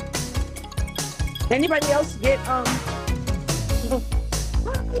 Anybody else get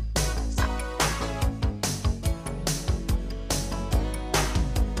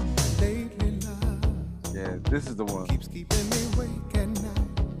Yeah, this is the one. Keeps keeping me awake at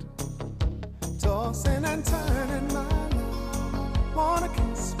night, tossing and turning my life. Wanna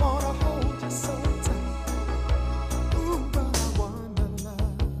kiss, wanna hold you so tight. Ooh, but I wonder,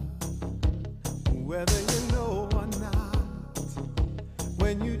 love, whether you know or not,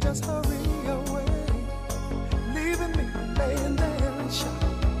 when you just hurry away, leaving me laying there in shock.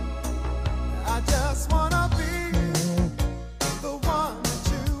 I just wanna be the one that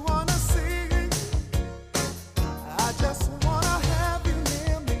you wanna see. I just wanna have you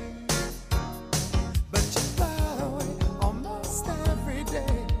near me, but you fly away almost every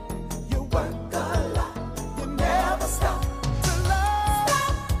day. You work a lot, you never stop to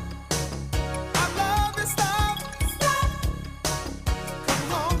love. I love this stop. Come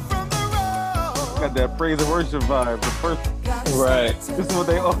home from the road. Got that praise and worship vibe. The first, Right. this is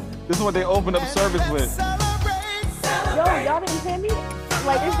what they open up service with. yo, y'all didn't hear me?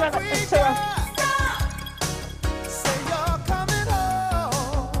 Like it's gonna Say you're coming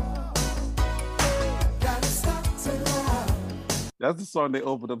home. Gotta stop to love. That's the song they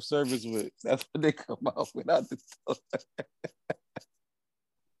open up service with. That's what they come out without the song.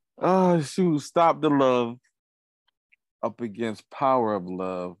 Oh shoot, Stop the Love up against Power of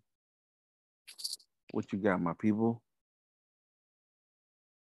Love. What you got, my people?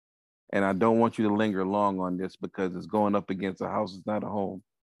 And I don't want you to linger long on this because it's going up against A House Is Not a Home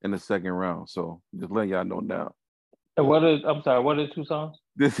in the second round. So just letting y'all know now. And what are the two songs?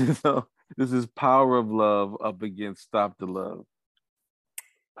 This is Power of Love up against Stop the Love.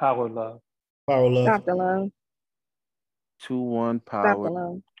 Power Love. Power Love. Stop the love. 2-1 Stop the Power.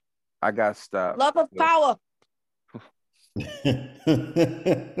 love. I got Stop. love of power.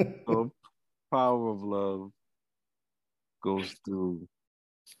 So Power of Love goes through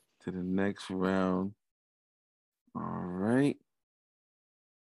to the next round. All right.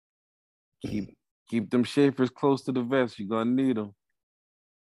 Keep them shapers close to the vest. You're gonna need them.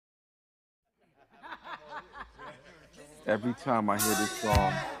 Every time I hear this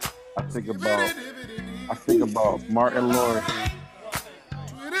song, I think about Martin Lawrence.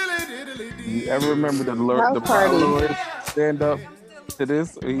 Do you ever remember the Martin Lawrence stand up to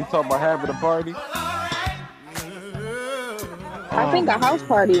this? He talking about having a party. I think a house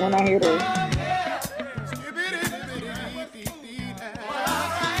party when I hear this.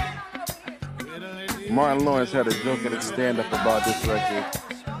 Martin Lawrence had a joke at a stand up about this record.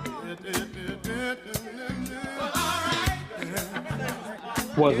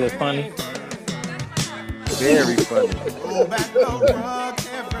 Was it funny? Very funny.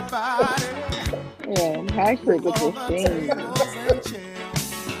 Yeah, Patrick with the thing.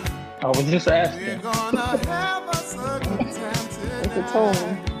 I was just asking. It's a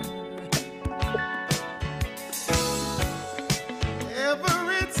tone.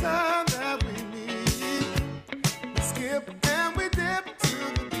 Every time that we meet, we skip and we dip to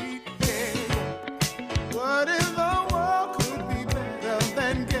the beat. Yeah. What in the world could be better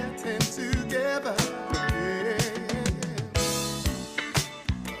than getting together? Yeah.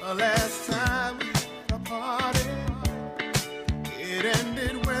 The last time we had a party, it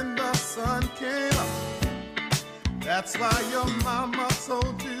ended when the sun came up. That's why your mama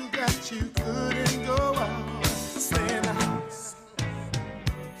told you that you couldn't go out. Stay in the house.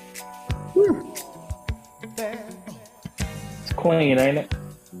 It's clean, ain't it?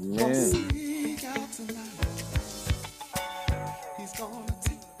 Yeah. He's gonna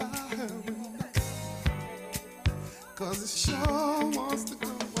take by her window, 'cause it sure wants to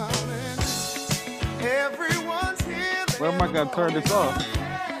go out and everyone's here. Where am I gonna turn this off?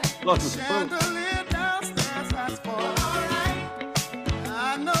 Lost the spoon.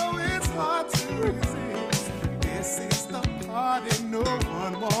 I know it's hard to resist. This is the party no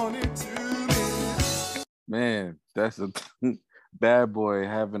one wanted to miss. Man, that's a Bad Boy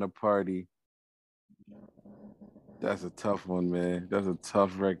having a party. That's a tough one, man. That's a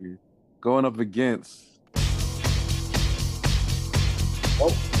tough record. Going up against.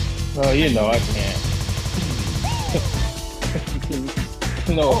 Oh, you know I can't.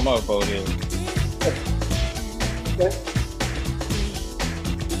 You know what my vote is.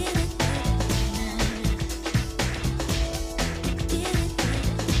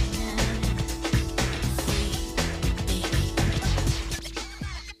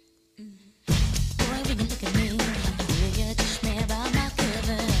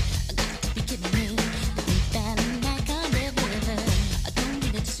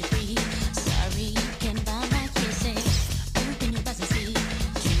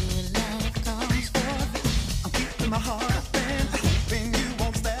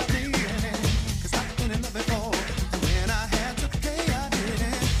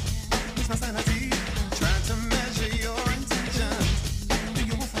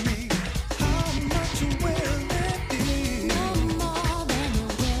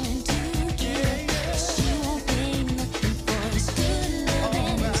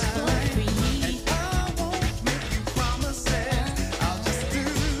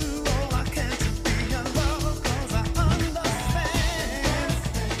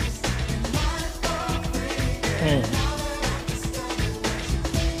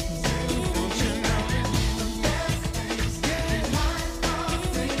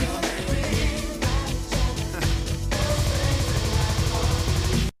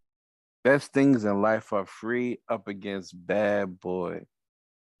 Best things in life are free up against Bad Boy.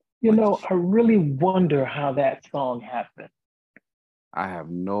 You know, I really wonder how that song happened. I have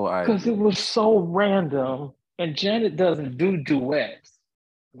no idea. Because it was so random, and Janet doesn't do duets.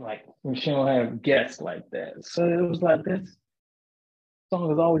 Like, she don't have guests like that. So it was like, this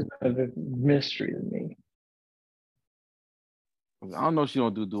song has always been a mystery to me. I don't know if she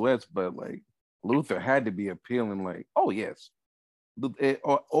don't do duets, but like Luther had to be appealing, like, oh yes.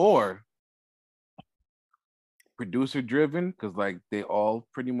 Or producer driven, because like they all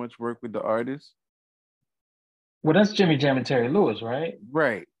pretty much work with the artist. Well, that's Jimmy Jam and Terry Lewis, right?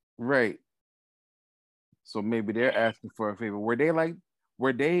 Right. So maybe they're asking for a favor. Were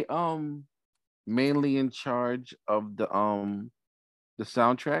they mainly in charge of the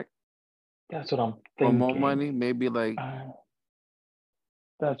soundtrack? That's what I'm thinking. For More Money, maybe like.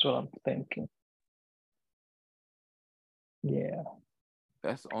 That's what I'm thinking. Yeah.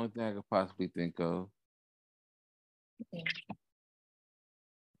 That's the only thing I could possibly think of.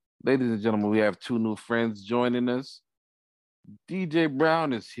 Ladies and gentlemen, we have two new friends joining us. DJ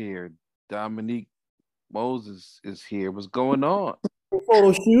Brown is here. Dominique Moses is here. What's going on?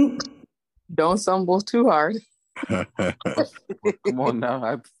 Photo shoot. Don't stumble too hard. Come on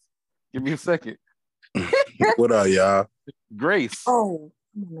now. Give me a second. What up, y'all? Grace. Oh,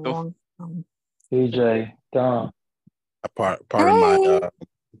 DJ, Dom. Part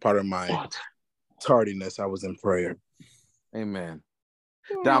of my tardiness, I was in prayer. Amen.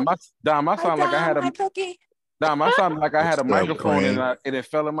 Dom, I sound like I had a Dom, I sound like I had a microphone and it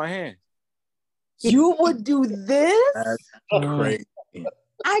fell in my hand. You would do this? That's crazy.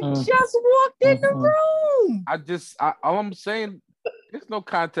 I just walked in the room. All I'm saying, there's no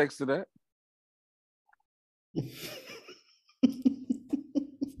context to that.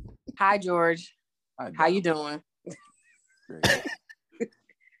 Hi, George. Hi, how you doing? Great. That's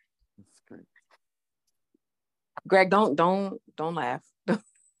great. Greg, don't laugh.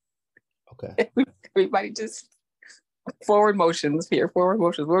 Okay. Everybody just forward motions here. Forward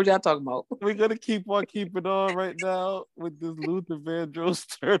motions. What were y'all talking about? We're gonna keep on keeping on right now with this Luther Vandross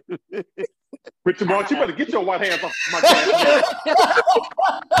tournament. Richard Ross, you better get your white hands off my gas.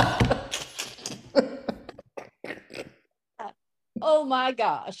 Oh my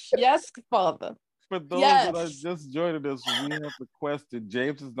gosh. Yes, Father. For those that are just joining us, we have a question.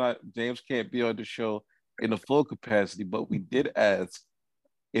 James can't be on the show in a full capacity, but we did ask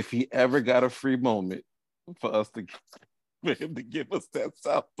if he ever got a free moment for him to give us that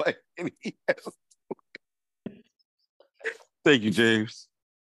soundbite, and he has. Thank you, James.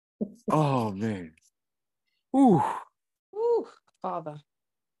 Oh man. Ooh. Ooh, Father.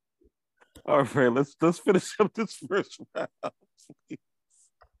 All right, let's finish up this first round, please.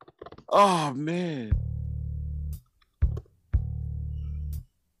 Oh man.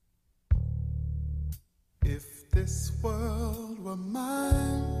 If this world were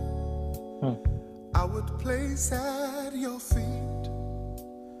mine, I would place at your feet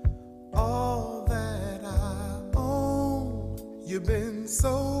all that I own. You've been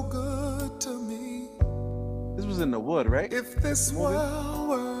so good to me. This was in the wood, right? If this world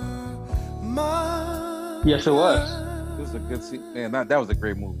were mine. Yes, it was. This is a good scene. Man, that was a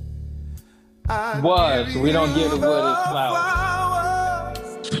great movie. We don't give the wood its flowers.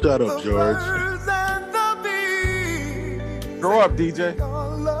 Shut up, George. Grow up, DJ.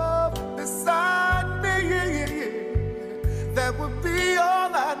 That would be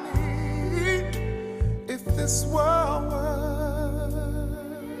all I need if this world were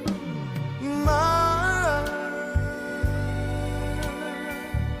mine.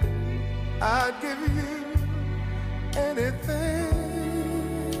 I'd give you anything.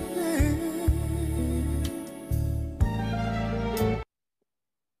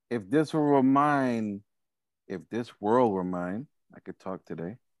 If this world were mine, I could talk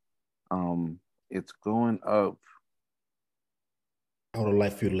today. It's going up. I would have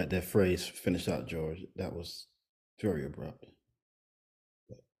liked for you to let that phrase finish out, George. That was very abrupt.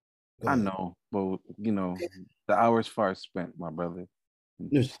 I know, but the hour's far spent, my brother.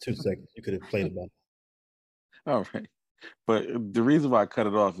 Just 2 seconds. You could have played about it. All right. But the reason why I cut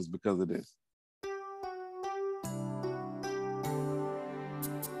it off is because of this.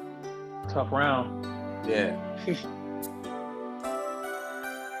 Tough round. Yeah.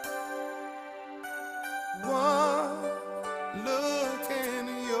 One look in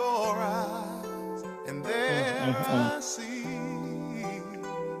your eyes, and there I see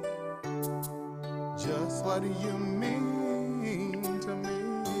just what you mean to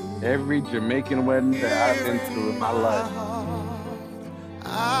me. Every Jamaican wedding that I've been through in my life.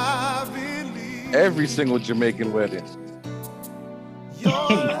 Every single Jamaican wedding.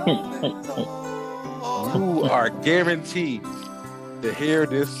 You are guaranteed to hear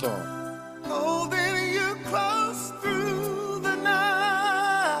this song. Holding you close through the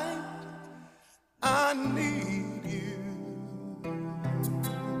night, I need you.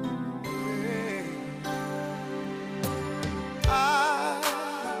 I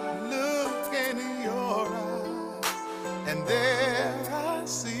look in your eyes, and there I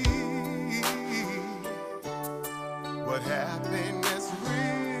see what happiness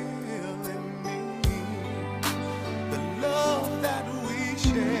really means. The love that we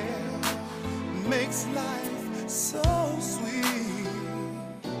share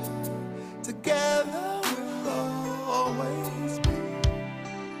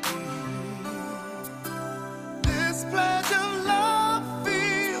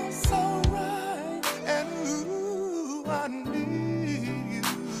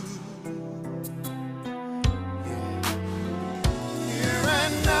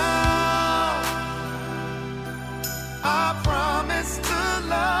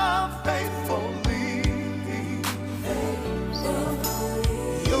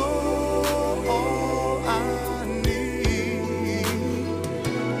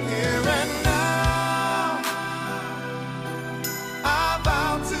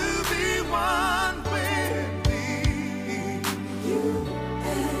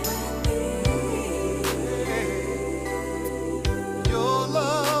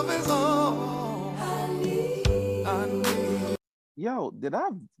Yo,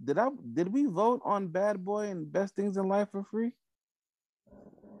 did we vote on Bad Boy and Best Things in Life for free?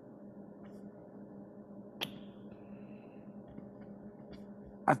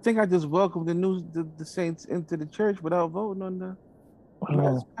 I think I just welcomed the Saints into the church without voting on the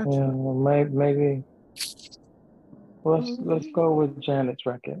last yeah, maybe. Let's go with Janet's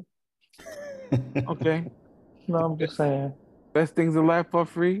record. Okay. No, I'm just saying. Best Things in Life for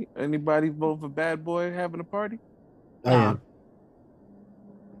free. Anybody vote for Bad Boy having a party? I am.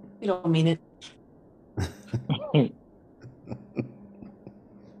 You don't mean it.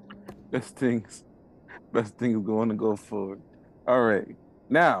 Best things going to go forward. All right.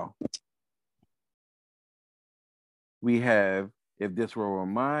 Now we have If This Were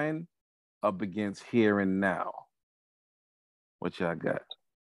Mine up against Here and Now. What y'all got?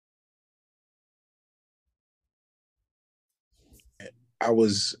 I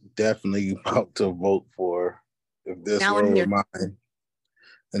was definitely about to vote for If This Were Mine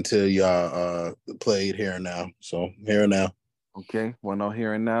until y'all played Here and Now. So Here and Now. Okay, well, no,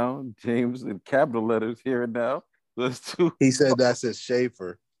 Here and Now. James in capital letters, Here and Now. Let's do. He said that's his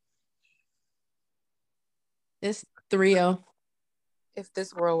Schaefer. It's 3-0. If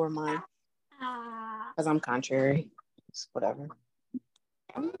This World Were Mine. Because I'm contrary. It's whatever.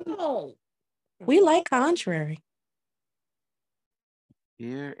 Oh, we like contrary.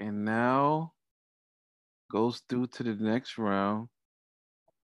 Here and Now goes through to the next round.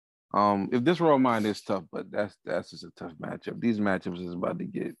 If This Were Mine is tough, but that's just a tough matchup. These matchups is about to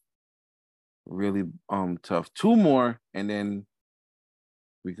get really tough. 2 more, and then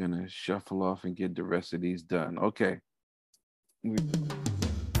we're gonna shuffle off and get the rest of these done. Okay.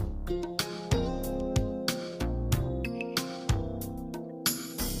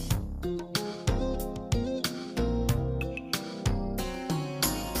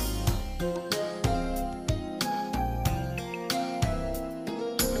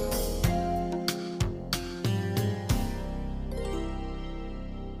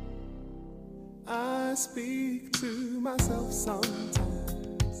 I speak to myself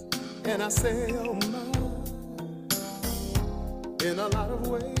sometimes, and I say, oh my, in a lot of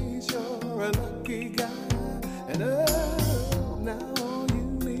ways you're a lucky guy, and oh, now all you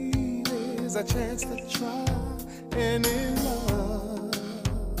need is a chance to try and in love.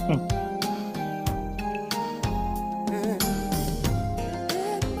 And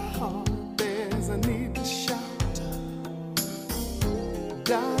in my heart there's a need to shout,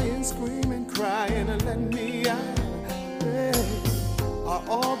 dying, screaming, crying, and let me out. Hey, are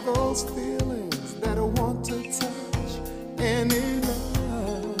all those feelings that I want to touch and in love?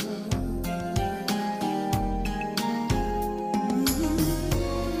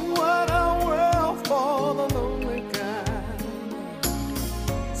 What a world for the lonely kind.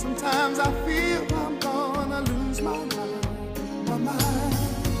 Sometimes I feel I'm gonna lose my mind.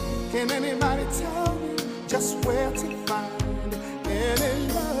 Can anybody tell me just where to find any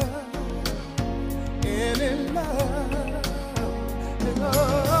love? Any love,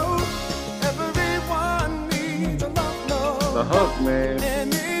 everyone needs a love, love. The hook, man.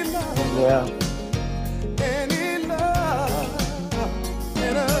 Any love, Yeah. any love,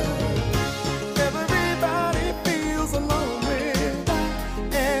 and everybody feels alone without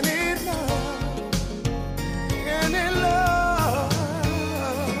any love, any love.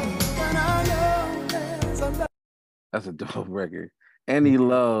 And I know there's a love. That's a dope record. Any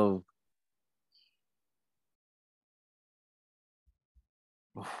Love.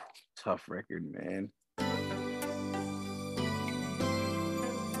 Oh, tough record, man.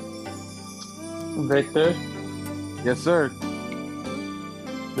 Victor, Yes, sir.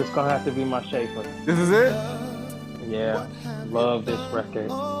 this gonna have to be my Schaefer. This is it? Yeah, love this record.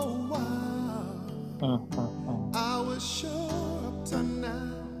 I was sure up to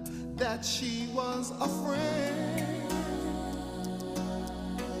now that she was a friend.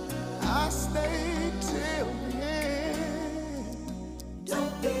 I stayed till the end.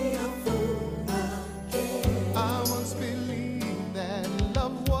 Don't be a fool again. I once believed that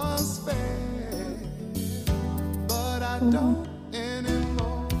love was fair, but I don't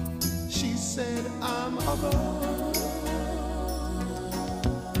anymore. She said I'm a bore.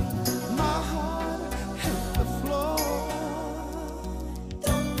 My heart hit the floor.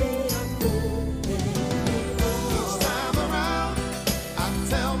 Don't be a fool anymore. Each time around, I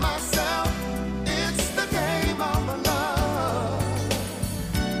tell myself it's the game of love.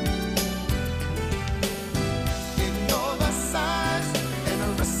 Ignore the signs and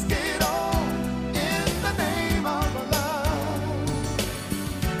risk it all in the name of love.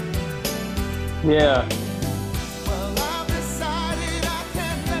 Yeah. Well, I've decided I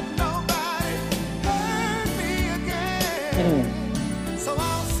can't let nobody hurt me again.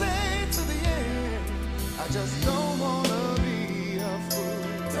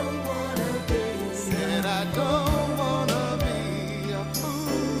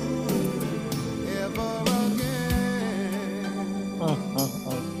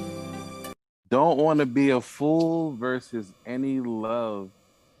 Don't Want to Be a Fool versus Any Love.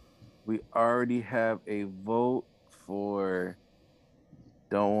 We already have a vote for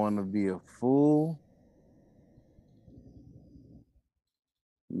Don't Want to Be a Fool.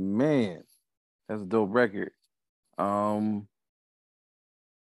 Man, that's a dope record.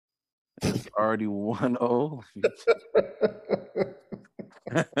 It's already 1-0.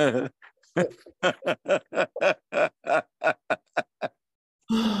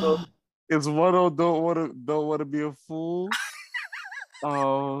 So it's 1-0. Don't want to be a fool.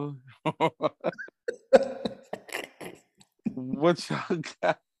 Oh, what y'all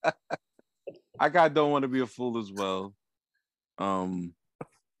got? I got Don't Want to Be a Fool as well.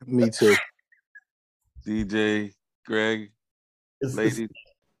 Me too. DJ, Greg, ladies.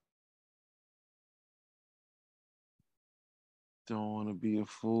 Don't Want to Be a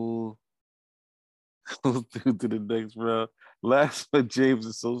Fool. Go through to the next round. Last one, James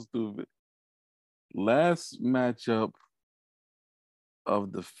is so stupid. Last matchup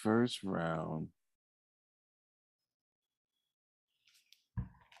of the first round.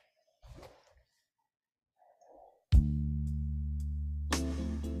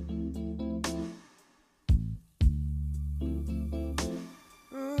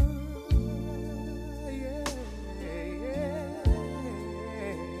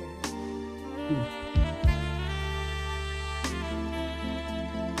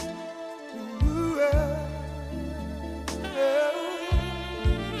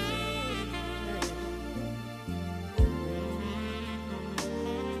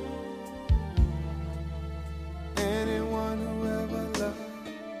 Anyone who ever loved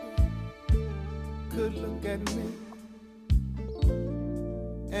could look at me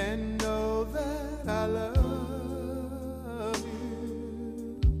and know that I love you.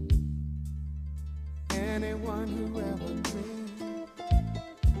 Anyone who ever dreamed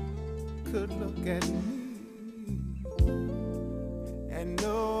could look at me and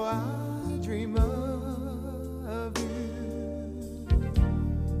know I dream of you.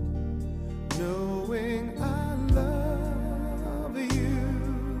 Knowing I love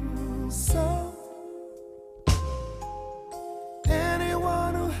you so.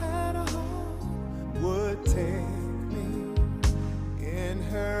 Anyone who had a heart would take me in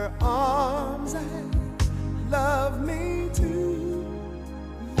her arms and love me too.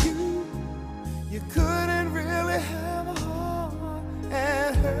 You couldn't really have a heart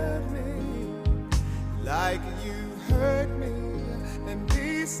and hurt me like you hurt me and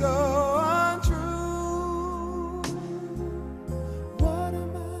be so untrue. What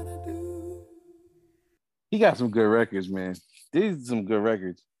am I to do? He got some good records, man. These are some good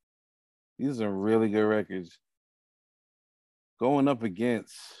records. These are really good records. Going up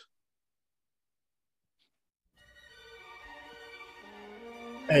against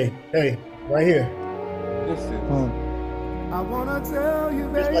Hey, right here. this is I wanna tell you,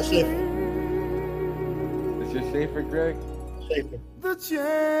 baby, Here's my Schaefer. It's your Schaefer, Greg? Schaefer. the changes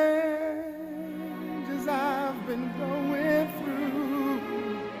I've been going through,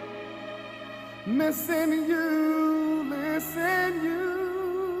 missing you, missing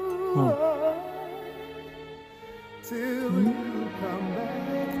you, till you come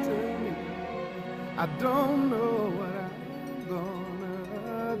back to me. I don't know what I'm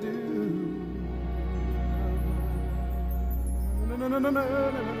gonna do. No, no, no, no, no,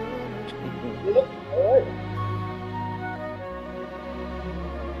 no, no, no. All right.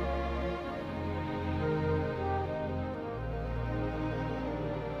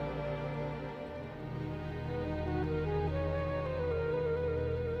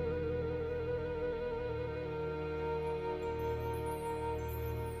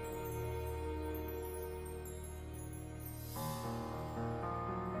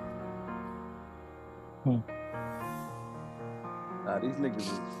 These niggas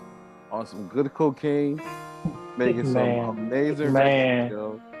is on some good cocaine, making some amazing Man. records,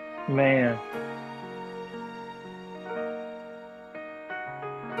 yo. Man.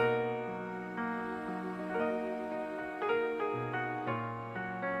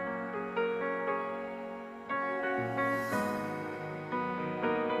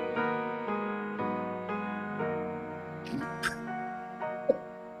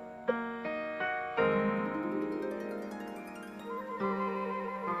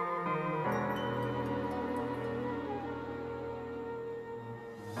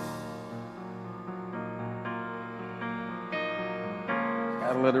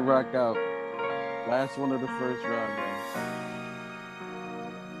 Gotta let it rock out. Last one of the first round, man.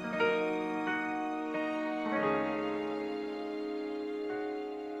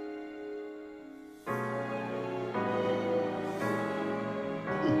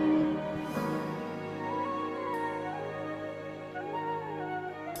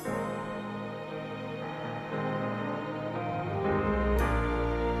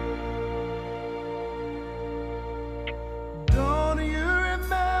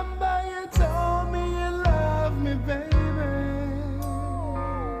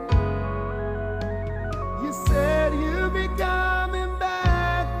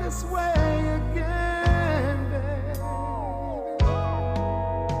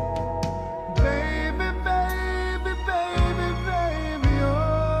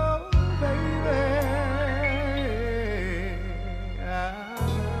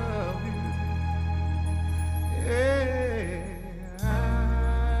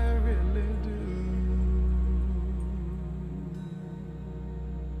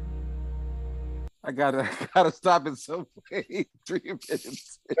 I gotta stop at some point. 3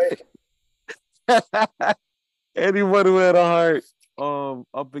 minutes. Anyone who had a heart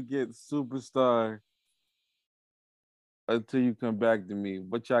up against Superstar until you come back to me.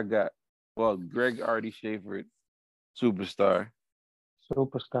 What y'all got? Well, Greg already Schaefer, Superstar.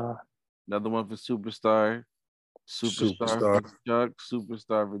 Superstar. Another one for Superstar. Superstar for Chuck.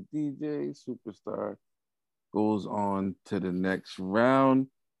 Superstar for DJ. Superstar goes on to the next round.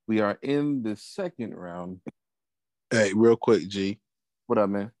 We are in the second round. Hey, real quick, G. What up,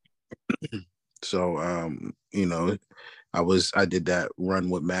 man? So, you know, I did that run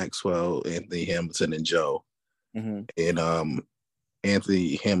with Maxwell, Anthony Hamilton, and Joe. Mm-hmm. And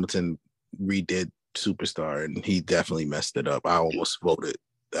Anthony Hamilton redid Superstar, and he definitely messed it up. I almost voted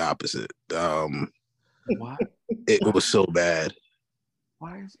the opposite. Why? It was so bad.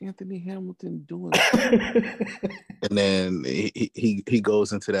 Why is Anthony Hamilton doing that? And then he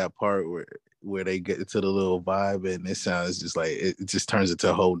goes into that part where they get into the little vibe, and it sounds just like it just turns into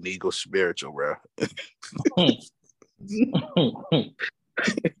a whole Negro spiritual, bro.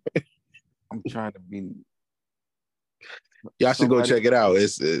 I'm trying to be. Y'all should go check it out.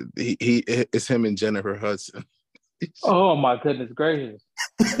 It's him and Jennifer Hudson. Oh my goodness gracious!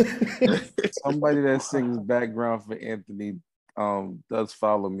 Somebody that sings background for Anthony does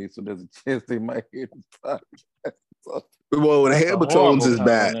follow me, so there's a chance they might hear this podcast. Well, the Hamiltones is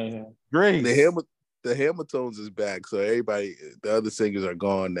back. Great. The Hamiltones is back, so everybody, the other singers are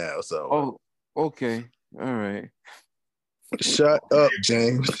gone now. So, okay, all right. Shut up,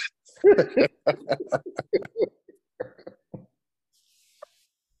 James.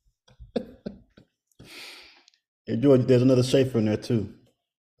 Hey, George, there's another Schaefer in there too.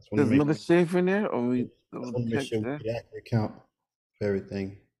 There's another Schaefer in there, or we make sure we get an accurate count for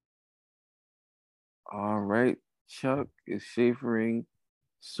everything. All right, Chuck is Schaefering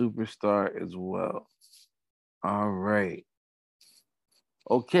Superstar as well. All right.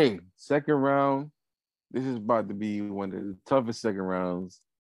 Okay, second round. This is about to be one of the toughest second rounds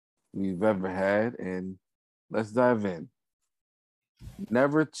we've ever had, and let's dive in.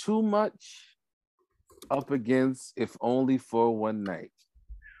 Never Too Much up against If Only for One Night.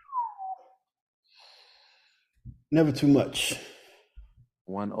 Never Too Much.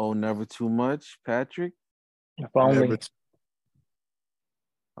 1-0, Never Too Much. Patrick? If only.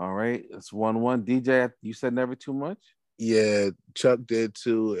 All right, it's 1-1. DJ, you said Never Too Much? Yeah, Chuck did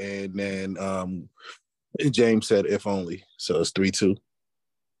too, and then James said If Only. So it's 3-2.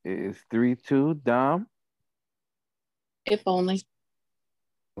 It is 3-2. Dom? If Only.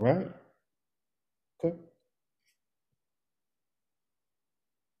 All right. Okay.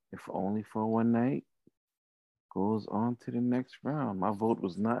 If Only for One Night goes on to the next round. My vote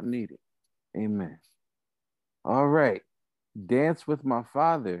was not needed. Amen. All right. Dance with My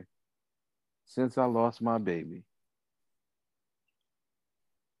Father, Since I Lost My Baby.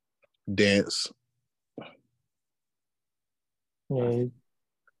 Dance. Yeah,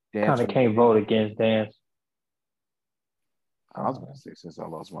 kind of can't vote against Dance. I was going to say Since I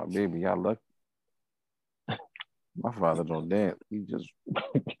Lost My Baby. Y'all lucky. My father don't dance. He just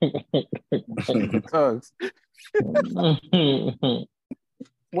tugs.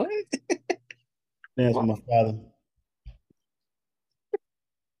 What? Dance with My Father.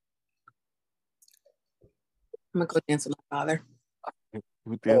 I'm gonna go dance with my father.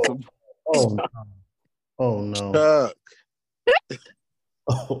 Oh no. Chuck.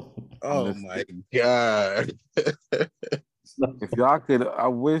 Oh my God. If y'all could, I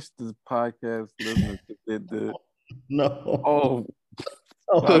wish this podcast listeners did the no.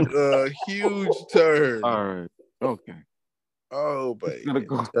 A huge turn. All right. Okay. Oh, baby.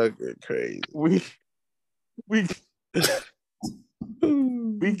 Chuck is crazy. We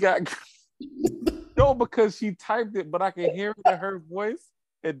got no, because she typed it, but I can hear it in her voice,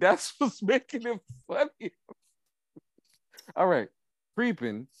 and that's what's making it funny. All right.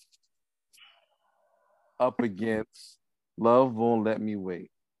 Creeping up against Love Won't Let Me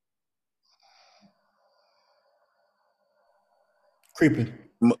Wait. Creeping.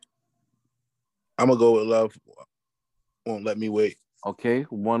 I'm gonna go with Love Won't Let Me Wait. Okay,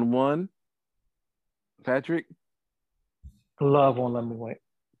 1-1. Patrick? Love Won't Let Me Wait.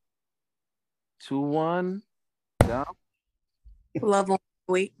 2-1. Dom? Love Won't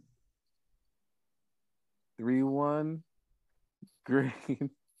Let Me Wait. 3-1. Green.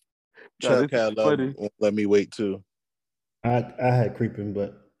 Chuck had Love Won't Let Me Wait too. I had Creeping,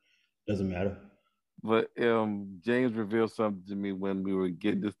 but doesn't matter. But James revealed something to me when we were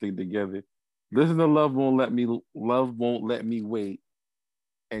getting this thing together. Listen to Love Won't Let Me Wait,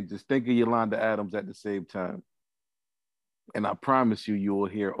 and just think of Yolanda Adams at the same time. And I promise you will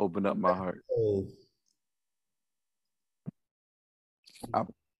hear Open Up My Heart. I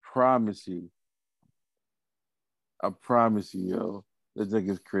promise you. I promise you, yo. This thing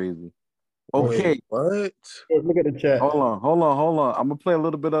is crazy. Okay. Wait, what? Look at the chat. Hold on. I'm gonna play a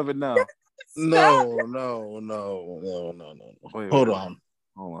little bit of it now. No. Wait, hold on.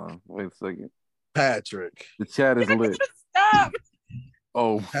 Wait a second. Patrick. The chat is lit. Stop.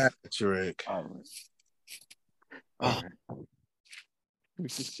 Oh, Patrick. All right.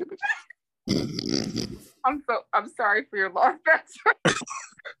 I'm sorry for your loss, Patrick.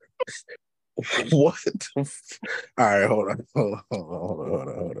 What? All right, hold on.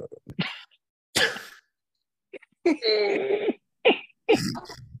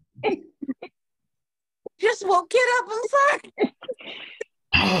 Just woke it up. I'm sorry.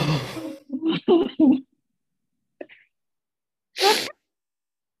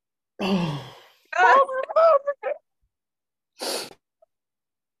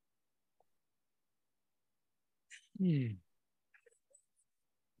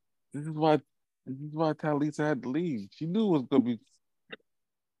 This is why Talisa had to leave. She knew it was gonna be.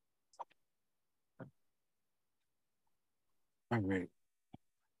 All right.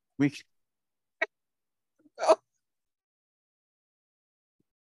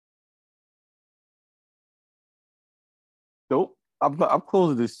 Nope. I'm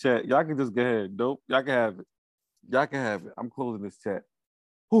closing this chat. Y'all can just go ahead. Nope. Y'all can have it. I'm closing this chat.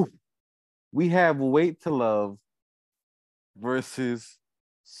 Whew. We have Wait to Love versus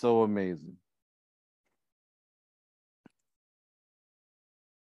So Amazing.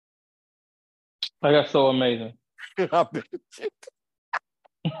 I got So Amazing.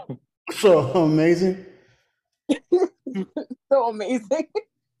 So amazing. So amazing.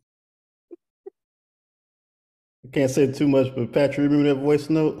 I can't say too much, but Patrick, remember that voice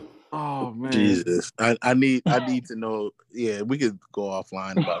note? Oh man, Jesus! I need to know. Yeah, we could go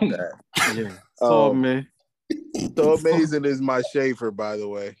offline about that. Yeah, So amazing. So Amazing is my Schaefer, by the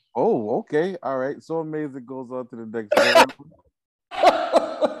way. Oh, okay, all right. So Amazing goes on to the next round.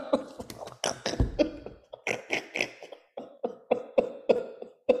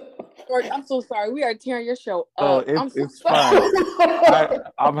 George, I'm so sorry. We are tearing your show up. Oh, it's fine.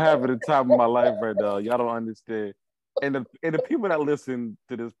 I'm having the time of my life right now. Y'all don't understand. And the people that listen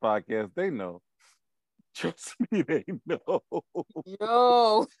to this podcast, they know. Trust me, they know.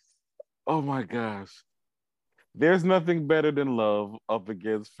 Yo. Oh my gosh. There's nothing better than love up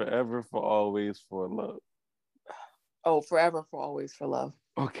against Forever for Always for Love. Oh, Forever for Always for Love.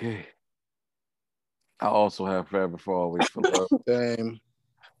 Okay. I also have Forever for Always for Love. Same.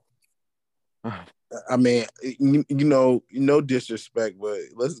 I mean, no disrespect, but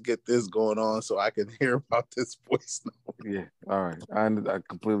let's get this going on so I can hear about this voice note. Yeah, all right. I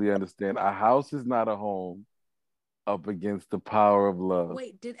completely understand. A house is not a home up against the power of love.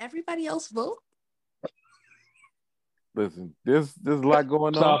 Wait, did everybody else vote? Listen, there's a lot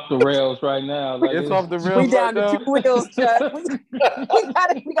going on. It's off the rails right now. Like it's off the rails. We down to 2 wheels, Chuck.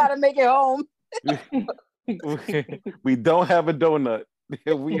 We gotta make it home. We don't have a donut.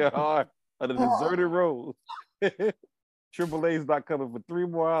 We are on a deserted road. Triple A's not coming for 3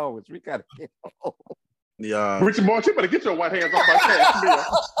 more hours. We gotta get home. Yeah. Richard March, you better get your white hands off my cash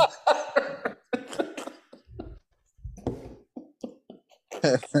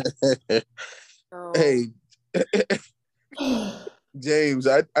bill. Hey, James,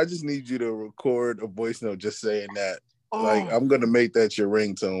 I just need you to record a voice note just saying that. Oh. Like, I'm gonna make that your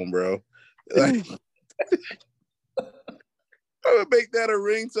ringtone, bro. Like, I'm gonna make that a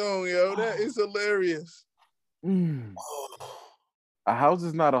ringtone, yo. That is hilarious. A house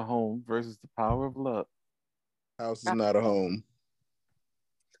is not a home versus the power of love. House is not a home.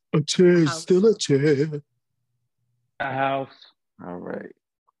 A chair is still a chair. A house. All right.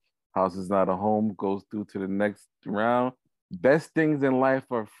 House is not a home goes through to the next round. Best things in life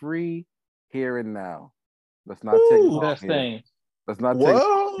are free here and now. Let's not take long. Best thing. Let's not take.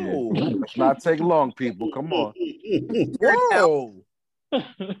 Let's not take long, people. Come on. Whoa.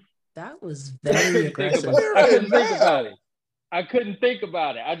 That was very aggressive. I couldn't think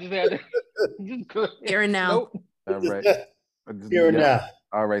about it. I just had to. Here and now. Nope. All right. Here and now.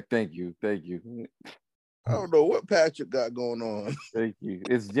 All right. Thank you. I don't know what Patrick got going on. Thank you.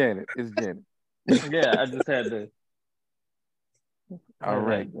 It's Janet. Yeah, I just had to. All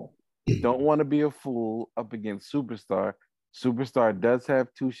right. Don't want to be a fool up against Superstar. Superstar does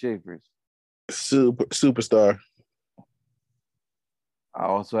have 2 Schaefers. Superstar. I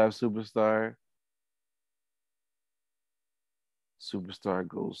also have Superstar. Superstar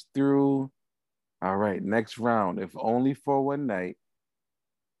goes through. All right, next round. If only for one night.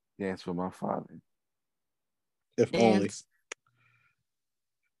 Dance for my father. If only.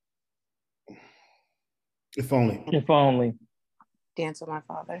 If only. If only. Dance with My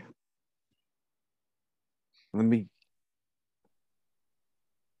Father. Let me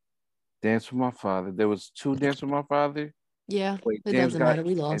Dance with My Father. There was 2 Dance with My Father. Yeah, Wait, it James doesn't got matter.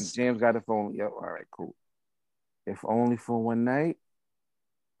 We and lost. James got it for only. Yep. All right, cool. If Only for One Night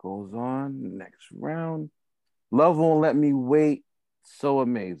goes on next round. Love Won't Let Me Wait. So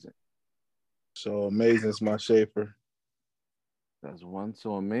Amazing. So Amazing is my Schaefer. That's one.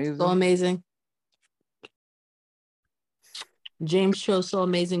 So Amazing. So Amazing. James chose So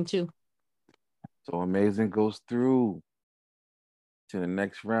Amazing too. So Amazing goes through to the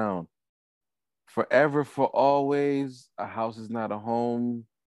next round. Forever for Always. A House Is Not a Home.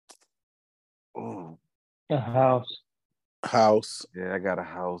 Oh. A House. House. Yeah, I got a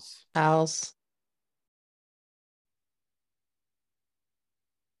House. House.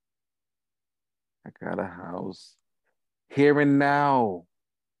 I got a House. Here and Now.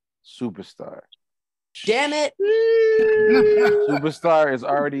 Superstar. Damn it. Superstar is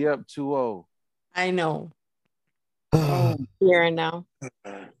already up 2-0. I know. Here and Now.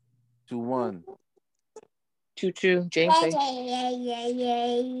 2-1. 2-2. James say.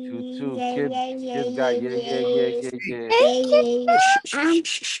 2-2. Kids got yeah.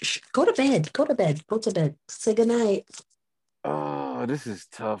 Go to bed. Go to bed. Go to bed. Say goodnight. Oh, this is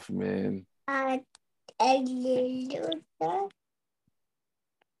tough, man. I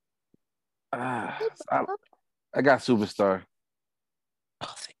got Superstar.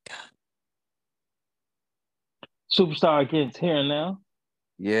 Oh, thank God. Superstar against Here and Now.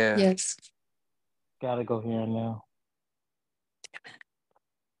 Yeah. Yes. Gotta go Here and Now.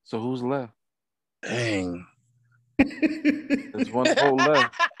 So who's left? Dang. There's one vote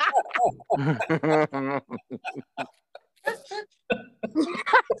left.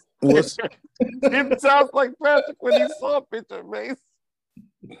 What's It sounds like Patrick when he saw a picture, Mace.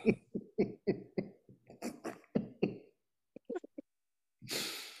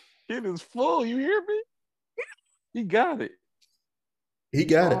 It is full. You hear me? He got it. He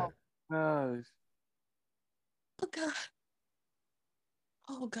got it. Gosh. Oh, God.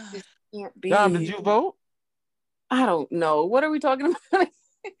 Oh, God. Can't be. Dom, did you vote? I don't know. What are we talking about?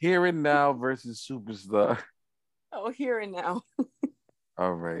 Here and Now versus Superstar. Oh, Here and Now.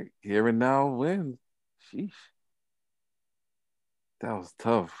 All right. Here and Now wins. Sheesh. That was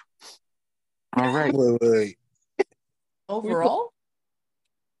tough. All right. wait. Overall?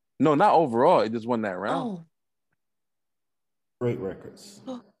 No, not overall. It just won that round. Oh. Great records.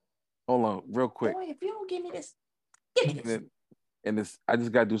 Hold on, real quick. Boy, if you don't give me this, give me this. And this, I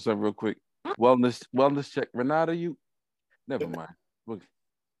just gotta do something real quick. Wellness check. Renata, you never mind. Look,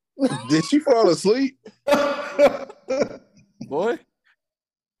 Did she fall asleep? boy,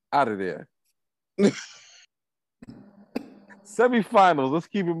 out of there. Semifinals. Let's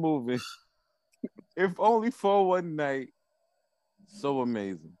keep it moving. If Only for One Night. So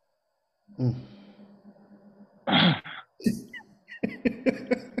Amazing.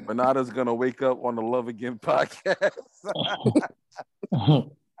 Renata's gonna wake up on the Love Again podcast.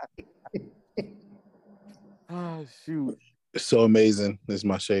 Oh shoot. So Amazing is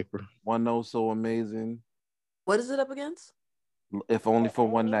my Schaefer. 1-0 So Amazing. What is it up against? If Only for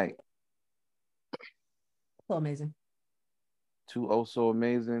One Night. So Amazing. 2-0 So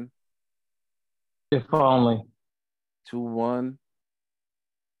Amazing. If Only. 2-1.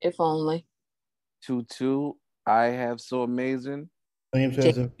 If Only. 2-2. I Have So Amazing.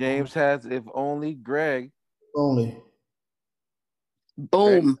 James has If Only. Greg. Only.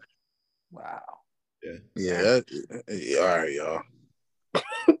 Boom. Greg. Wow. Yeah. All right, y'all.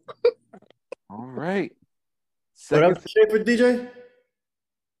 All right. What else for DJ?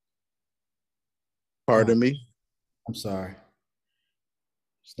 Pardon me? I'm sorry.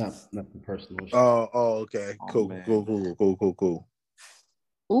 It's not nothing personal. Okay. Cool.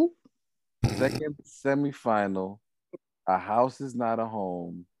 Ooh. Second semifinal. A House Is Not a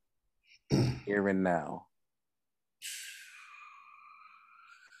Home. Here and Now.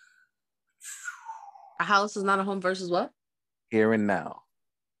 A House Is Not a Home versus what? Here and Now.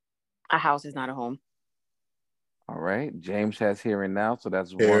 A House Is Not a Home. All right. James has Here and Now, so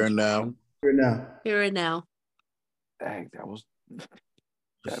that's Here one. and Now. Here and Now. Here and Now. Dang, that was.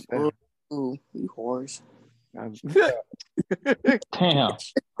 Ooh, you whores. Damn.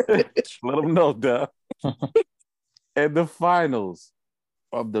 Let them know, duh. And the finals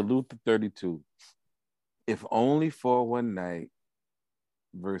of the Luther 32. If Only for One Night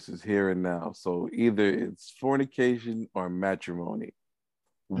versus Here and Now. So either it's fornication or matrimony.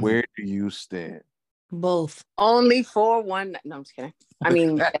 Where do you stand? Both. Only for one. No, I'm just kidding. I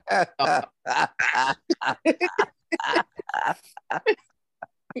mean,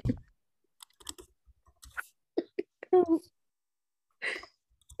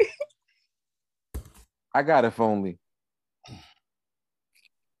 I got If Only.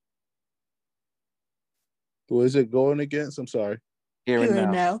 Who is it going against? I'm sorry. Here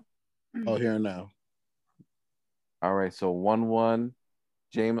and Now. Oh, Here and Now. All right, so 1-1.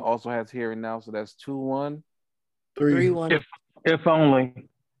 James also has Here and Now, so that's 2-1. 3-1. If Only.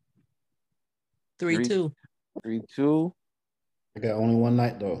 3-2. 3-2. I got Only One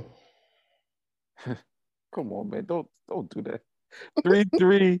Night though. Come on, man. Don't do that.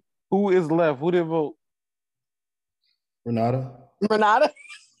 3-3. Who is left? Who did vote? Renata.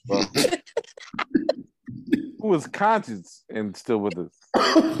 Well, who is conscious and still with us?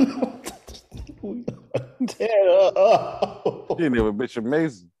 She in there with Bishop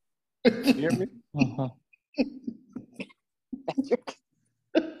Mason. You hear me?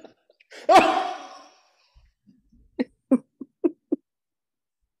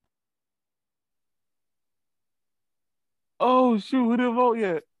 Oh shoot, who didn't vote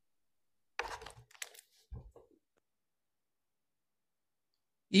yet?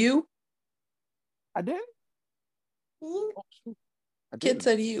 You? I did. Oh, shoot. Kid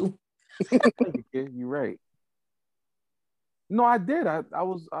said you. You're right. No, I did. I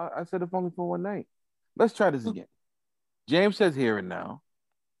said If Only for One Night. Let's try this again. James says Here and Now.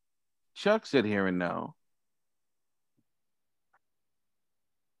 Chuck said Here and Now.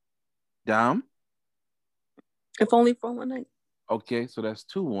 Dom? If Only for One Night. Okay, so that's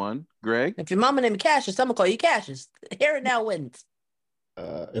 2-1. Greg? If your mama named Cassius, I'm gonna call you Cassius. Here and Now wins.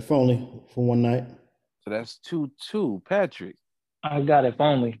 If Only for One Night. So that's 2-2. Patrick? I got If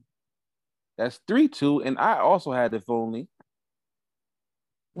Only. That's 3-2, and I also had If Only.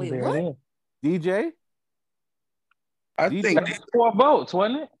 Wait, there what? DJ? I DJ think That's 4 votes,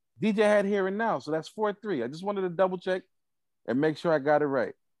 wasn't it? DJ had Here and Now, so that's 4-3. I just wanted to double check and make sure I got it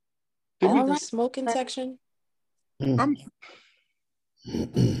right. All the smoking section? I'm,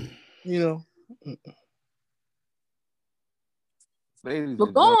 you know. Ladies Well,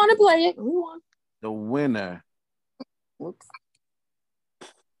 and go on gentlemen, and play it. Who won? the winner. Whoops.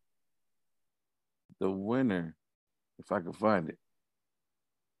 The winner, if I can find it.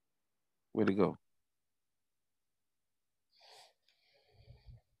 Where'd it go?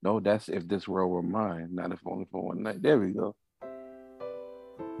 No, that's If This World Were Mine, not If Only for One Night. There we go.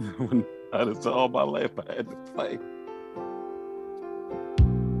 That's all my life I had to play.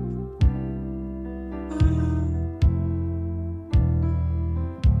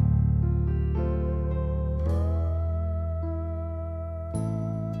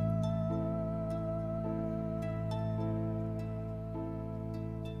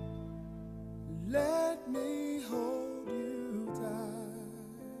 Let me hold you tight.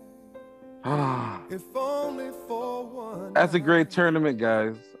 Ah, If only for one. that's a great tournament,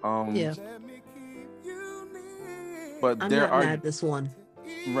 guys. Yeah. Let me keep you near. But I'm there not are mad this one.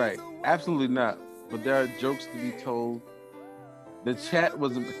 right, absolutely not. But there are jokes to be told. The chat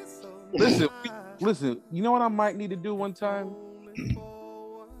was listen. You know what I might need to do one time?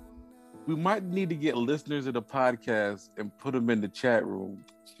 We might need to get listeners of the podcast and put them in the chat room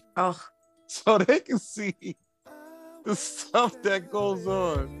Oh, so they can see the stuff that goes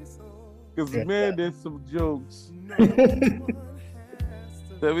on. Because man, there's some jokes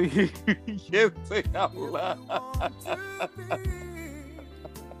that we can't say out loud.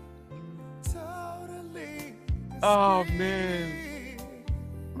 Oh man.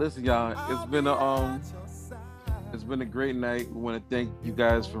 Listen, y'all, it's been a great night. We want to thank you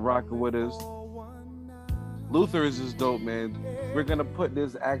guys for rocking with us. Luther is just dope, man. We're gonna put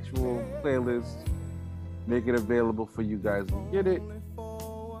this actual playlist, make it available for you guys to get it.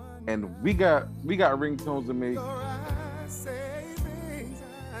 And we got ringtones to make.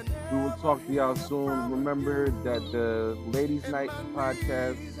 We will talk to y'all soon. Remember that the Ladies Night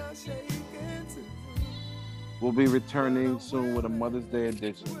podcast will be returning soon with a Mother's Day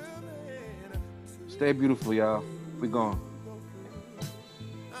edition. Stay beautiful, y'all. We gone.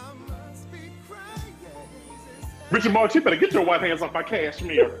 Richard March, you better get your white hands off my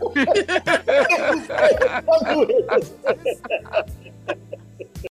cashmere.